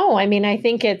 I don't know. I mean, I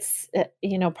think it's,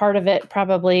 part of it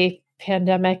probably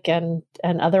pandemic and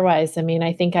otherwise. I mean,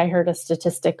 I think I heard a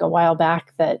statistic a while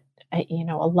back that,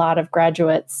 a lot of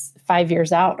graduates 5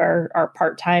 years out are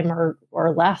part-time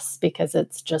or less because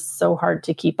it's just so hard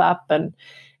to keep up. And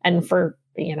for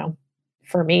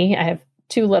me, I have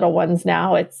 2 little ones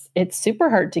now. It's super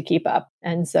hard to keep up.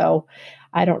 And so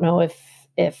I don't know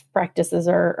if practices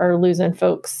are losing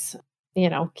folks,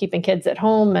 keeping kids at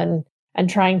home and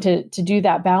trying to do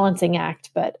that balancing act.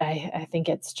 But I think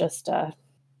it's just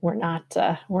we're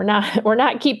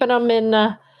not keeping them in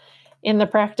the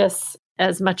practice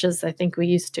as much as I think we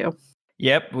used to.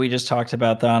 Yep, we just talked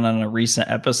about that on a recent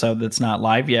episode that's not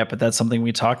live yet, but that's something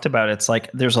we talked about. It's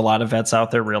like there's a lot of vets out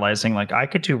there realizing like I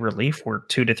could do relief work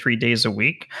 2 to 3 days a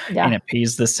week, and it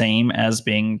pays the same as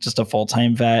being just a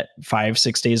full-time vet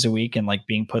 5-6 days a week and like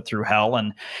being put through hell.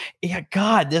 And yeah,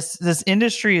 God, this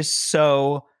industry is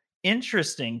so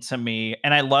interesting to me.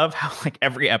 And I love how like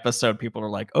every episode people are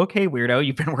like, okay, weirdo,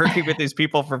 you've been working with these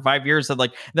people for 5 years. And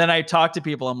like then I talk to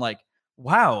people, I'm like,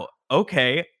 wow,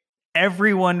 okay.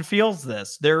 Everyone feels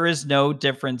this. There is no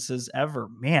differences ever,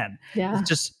 man. Yeah.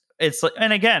 It's like,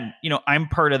 and again, I'm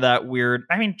part of that weird.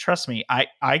 I mean, trust me,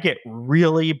 I get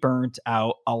really burnt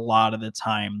out a lot of the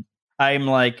time. I'm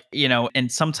like, and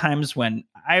sometimes when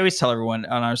I always tell everyone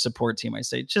on our support team, I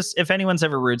say, just if anyone's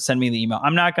ever rude, send me the email.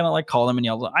 I'm not going to like call them and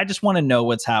yell. I just want to know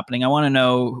what's happening. I want to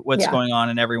know what's going on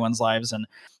in everyone's lives. And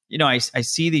I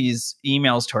see these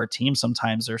emails to our team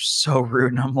sometimes. They're so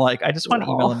rude. And I'm like, I just want to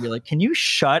email and be like, can you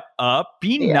shut up?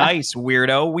 Be nice,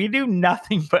 weirdo. We do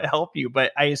nothing but help you.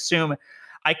 But I assume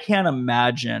I can't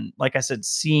imagine, like I said,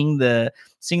 seeing the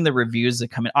reviews that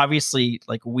come in. Obviously,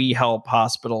 like we help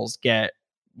hospitals get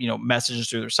messages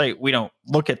through their site. We don't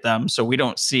look at them, so we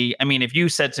don't see. I mean, if you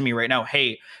said to me right now,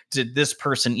 hey, did this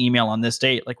person email on this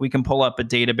date? Like we can pull up a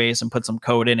database and put some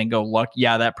code in and go look,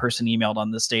 yeah, that person emailed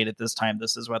on this date at this time,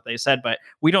 this is what they said. But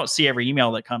we don't see every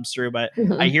email that comes through. But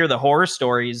I hear the horror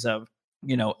stories of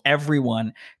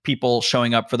people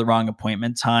showing up for the wrong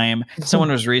appointment time.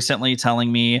 Someone was recently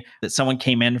telling me that someone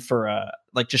came in for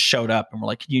just showed up and were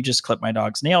like, can you just clip my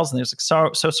dog's nails? And there's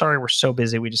like, so sorry, we're so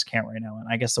busy, we just can't right now. And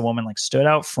I guess the woman like stood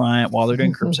out front while they're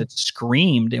doing curbside,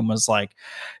 screamed and was like,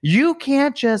 you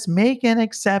can't just make an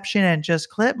exception and just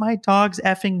clip my dog's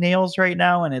effing nails right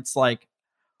now. And it's like,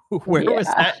 where was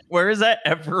that? Where is that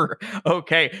ever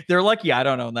okay? They're lucky I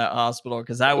don't own that hospital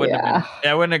because that wouldn't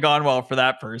have gone well for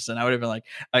that person. I would have been like,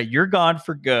 you're gone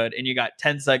for good and you got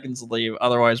 10 seconds to leave.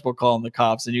 Otherwise, we'll call in the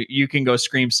cops and you can go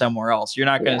scream somewhere else. You're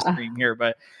not going to scream here.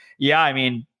 But yeah, I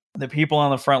mean, the people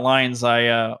on the front lines,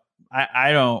 I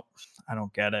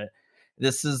don't get it.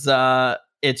 This is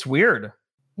it's weird.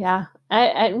 Yeah,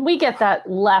 we get that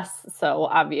less so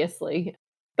obviously.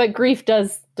 But grief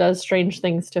does strange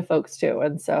things to folks too,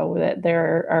 and so that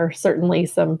there are certainly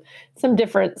some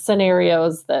different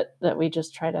scenarios that we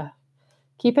just try to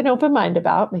keep an open mind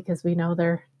about because we know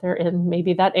they're in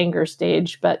maybe that anger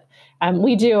stage. But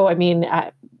we do. I mean,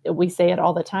 we say it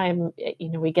all the time.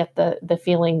 We get the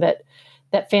feeling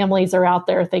that families are out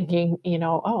there thinking,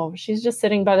 oh, she's just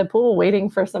sitting by the pool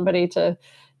waiting for somebody to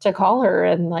call her,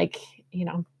 and like,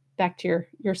 back to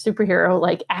your superhero,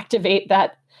 like activate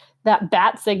that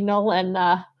bat signal and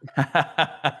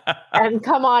and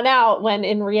come on out, when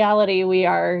in reality we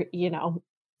are,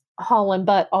 hauling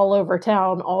butt all over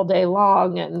town all day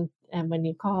long. And when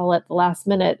you call at the last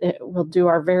minute, we'll do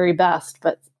our very best,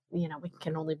 but we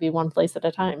can only be one place at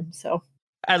a time. So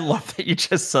I love that you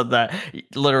just said that.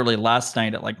 Literally last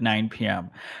night at like 9 p.m.,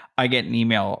 I get an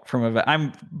email from a vet.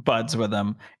 I'm buds with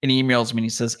him, and he emails me and he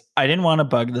says, I didn't want to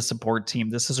bug the support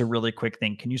team. This is a really quick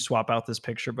thing. Can you swap out this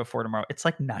picture before tomorrow? It's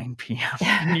like 9 p.m.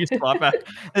 Can you swap out?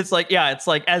 It's like, yeah, it's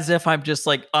like as if I'm just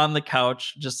like on the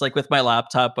couch, just like with my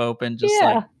laptop open, just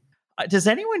like, does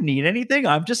anyone need anything?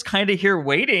 I'm just kind of here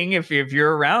waiting. If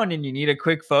you're around and you need a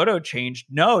quick photo change,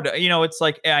 no, it's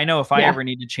like, I know if I ever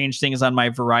need to change things on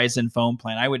my Verizon phone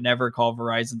plan, I would never call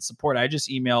Verizon support. I just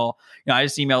email the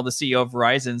CEO of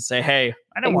Verizon and say, hey,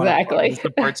 I don't want to the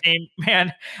support team,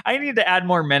 man. I need to add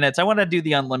more minutes. I want to do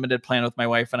the unlimited plan with my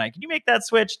wife and I. Can you make that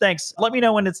switch? Thanks. Let me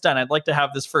know when it's done. I'd like to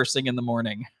have this first thing in the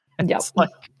morning. Yep. It's like,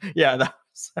 yeah.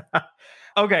 That's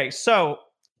okay. So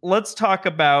let's talk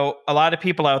about a lot of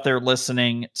people out there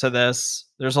listening to this.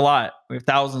 There's a lot. We have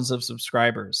thousands of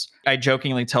subscribers. I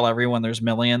jokingly tell everyone there's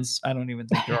millions. I don't even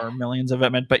think there are millions of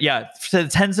it, but yeah,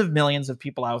 tens of millions of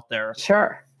people out there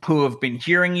Sure. who have been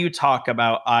hearing you talk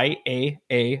about IAAHPC.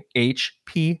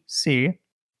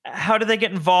 How do they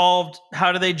get involved?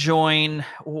 How do they join?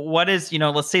 What is,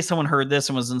 let's say someone heard this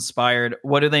and was inspired.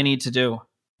 What do they need to do?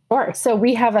 Sure. So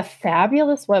we have a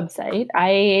fabulous website,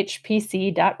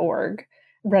 iahpc.org,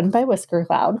 run by Whisker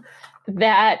Cloud,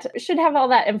 that should have all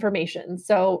that information.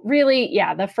 So really,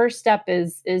 yeah, the first step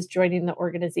is joining the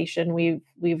organization.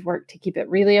 We've worked to keep it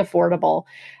really affordable.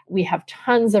 We have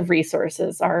tons of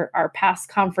resources. Our past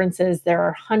conferences, there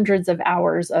are hundreds of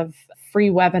hours of free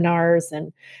webinars,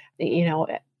 and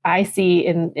I see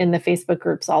in the Facebook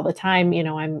groups all the time,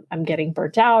 I'm getting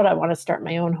burnt out. I want to start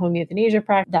my own home euthanasia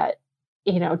practice. That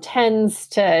tends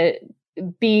to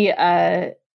be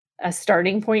a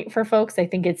starting point for folks. I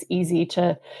think it's easy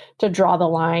to draw the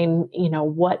line,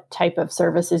 what type of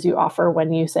services you offer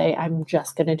when you say, I'm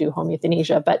just going to do home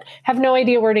euthanasia, but have no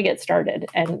idea where to get started.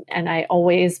 And I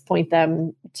always point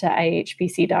them to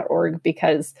ihpc.org,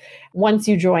 because once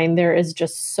you join, there is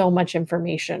just so much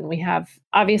information. We have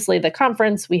obviously the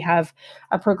conference. We have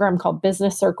a program called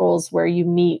Business Circles, where you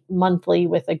meet monthly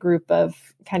with a group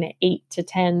of kind of 8 to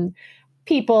 10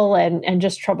 people and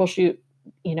just troubleshoot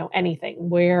anything.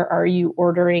 Where are you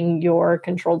ordering your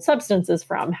controlled substances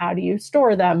from? How do you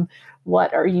store them?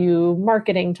 What are you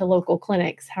marketing to local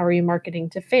clinics? How are you marketing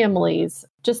to families?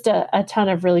 Just a ton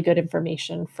of really good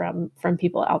information from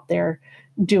people out there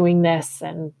doing this,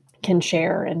 and can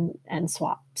share and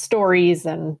swap stories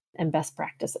and best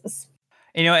practices.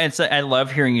 I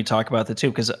love hearing you talk about that too,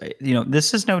 because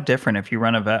this is no different if you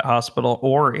run a vet hospital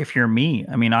or if you're me.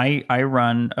 I mean, I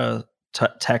run a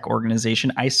tech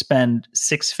organization. I spend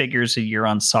 6 figures a year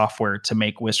on software to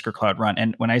make Whisker Cloud run.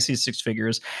 And when I see 6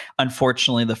 figures,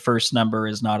 unfortunately, the first number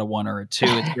is not a 1 or a 2.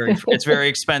 It's very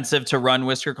expensive to run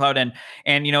Whisker Cloud. And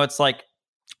it's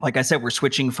like I said, we're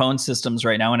switching phone systems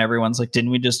right now, and everyone's like,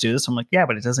 didn't we just do this? I'm like, yeah,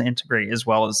 but it doesn't integrate as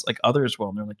well as like others will.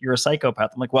 And they're like, you're a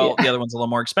psychopath. I'm like, well, The other one's a little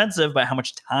more expensive, but how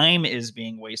much time is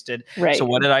being wasted? Right. So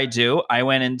what did I do?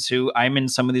 I'm in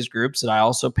some of these groups that I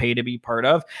also pay to be part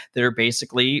of, that are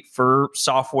basically for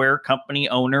software company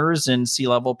owners and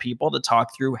C-level people to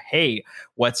talk through, hey,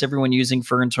 what's everyone using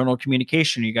for internal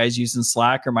communication? Are you guys using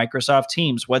Slack or Microsoft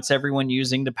Teams? What's everyone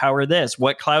using to power this?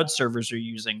 What cloud servers are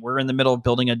you using? We're in the middle of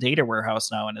building a data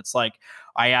warehouse now. And it's like,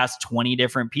 I asked 20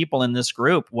 different people in this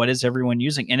group, what is everyone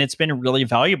using? And it's been really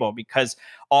valuable, because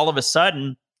all of a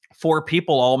sudden, 4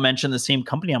 people all mention the same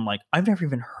company. I'm like, I've never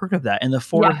even heard of that. And the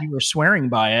 4 of you are swearing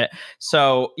by it.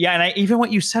 So yeah. And even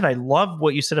what you said, I love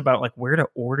what you said about like where to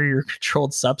order your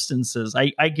controlled substances.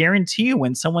 I guarantee you,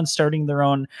 when someone's starting their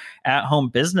own at-home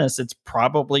business, it's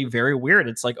probably very weird.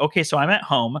 It's like, okay, so I'm at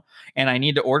home and I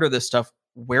need to order this stuff.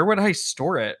 Where would I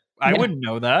store it? I wouldn't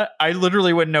know that. I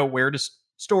literally wouldn't know where to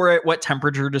store it, what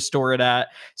temperature to store it at.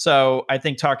 So I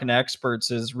think talking to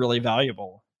experts is really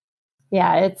valuable.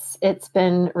 Yeah, it's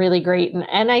been really great.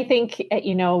 And I think,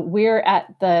 we're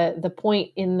at the point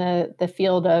in the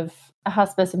field of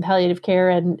hospice and palliative care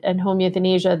and home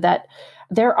euthanasia that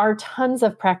there are tons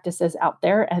of practices out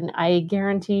there. And I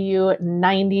guarantee you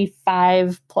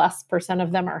 95+%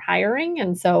 of them are hiring.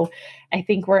 And so I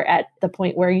think we're at the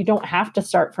point where you don't have to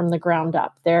start from the ground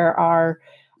up. There are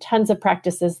tons of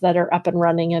practices that are up and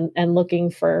running and looking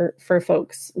for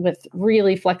folks with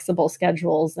really flexible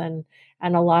schedules, and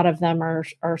a lot of them are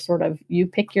sort of, you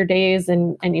pick your days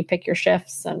and you pick your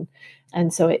shifts,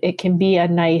 and so it can be a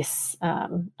nice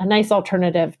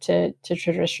alternative to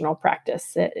traditional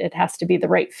practice. It has to be the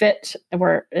right fit,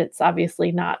 where it's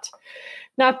obviously not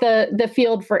the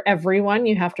field for everyone.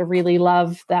 You have to really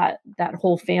love that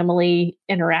whole family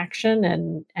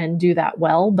interaction and do that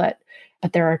well, but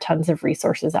there are tons of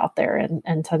resources out there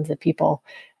and tons of people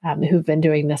who've been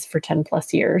doing this for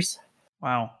 10+ years.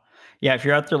 Wow. Yeah. If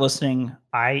you're out there listening,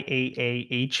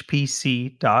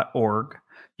 IAAHPC.org.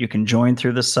 You can join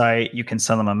through the site. You can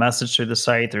send them a message through the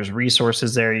site. There's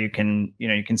resources there. You can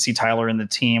see Tyler and the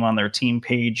team on their team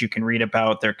page. You can read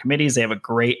about their committees. They have a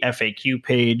great FAQ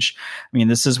page. I mean,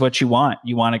 this is what you want.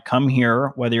 You want to come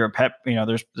here, whether you're a pet,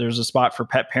 there's a spot for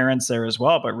pet parents there as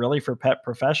well, but really for pet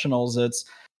professionals, it's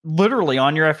literally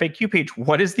on your FAQ page.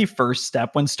 What is the first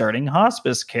step when starting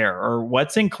hospice care, or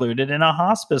what's included in a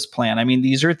hospice plan? I mean,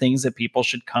 these are things that people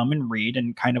should come and read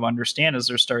and kind of understand as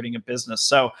they're starting a business.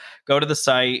 So go to the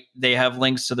site. They have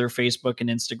links to their Facebook and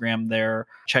Instagram there.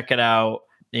 Check it out.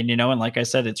 And, and like I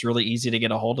said, it's really easy to get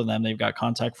a hold of them. They've got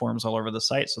contact forms all over the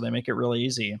site, so they make it really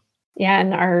easy. Yeah,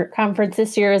 and our conference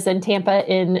this year is in Tampa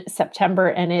in September,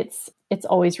 and it's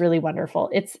always really wonderful.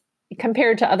 It's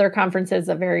compared to other conferences,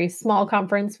 a very small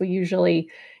conference. We usually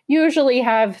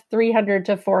have 300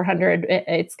 to 400.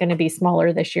 It's going to be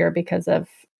smaller this year because of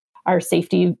our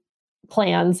safety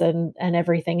plans and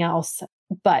everything else.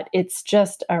 But it's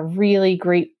just a really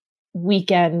great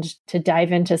weekend to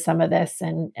dive into some of this,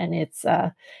 and it's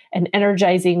an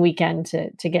energizing weekend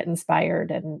to get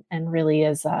inspired, and really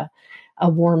is a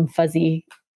warm, fuzzy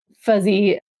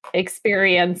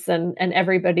experience, and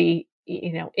everybody,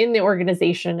 in the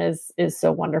organization is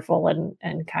so wonderful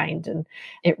and kind, and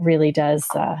it really does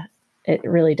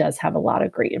have a lot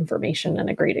of great information and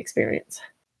a great experience.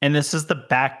 And this is the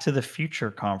Back to the Future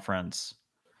conference.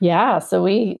 Yeah, so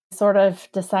we sort of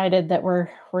decided that we're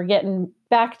getting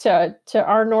back to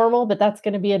our normal, but that's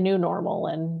going to be a new normal,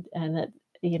 and that,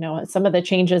 some of the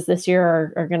changes this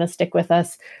year are going to stick with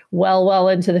us well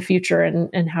into the future,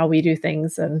 and how we do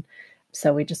things, and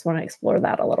so we just want to explore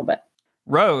that a little bit.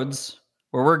 Roads,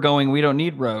 where we're going, we don't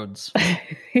need roads.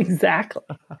 Exactly.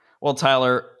 Well,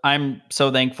 Tyler, I'm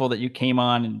so thankful that you came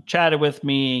on and chatted with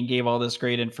me and gave all this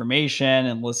great information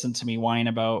and listened to me whine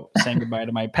about saying goodbye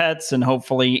to my pets, and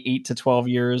hopefully 8 to 12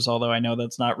 years, although I know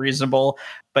that's not reasonable.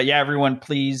 But yeah, everyone,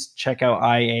 please check out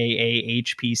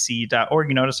iahpc.org.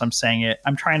 You notice I'm saying it.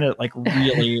 I'm trying to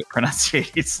really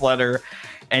pronunciate each letter.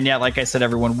 And yeah, like I said,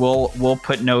 everyone, we'll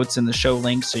put notes in the show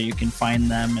links so you can find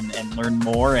them and learn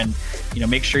more. And,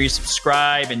 make sure you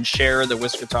subscribe and share the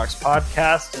Whisker Talks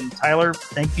podcast. And Tyler,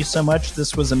 thank you so much.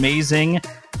 This was amazing.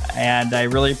 And I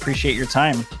really appreciate your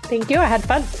time. Thank you. I had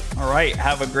fun. All right.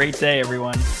 Have a great day,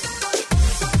 everyone.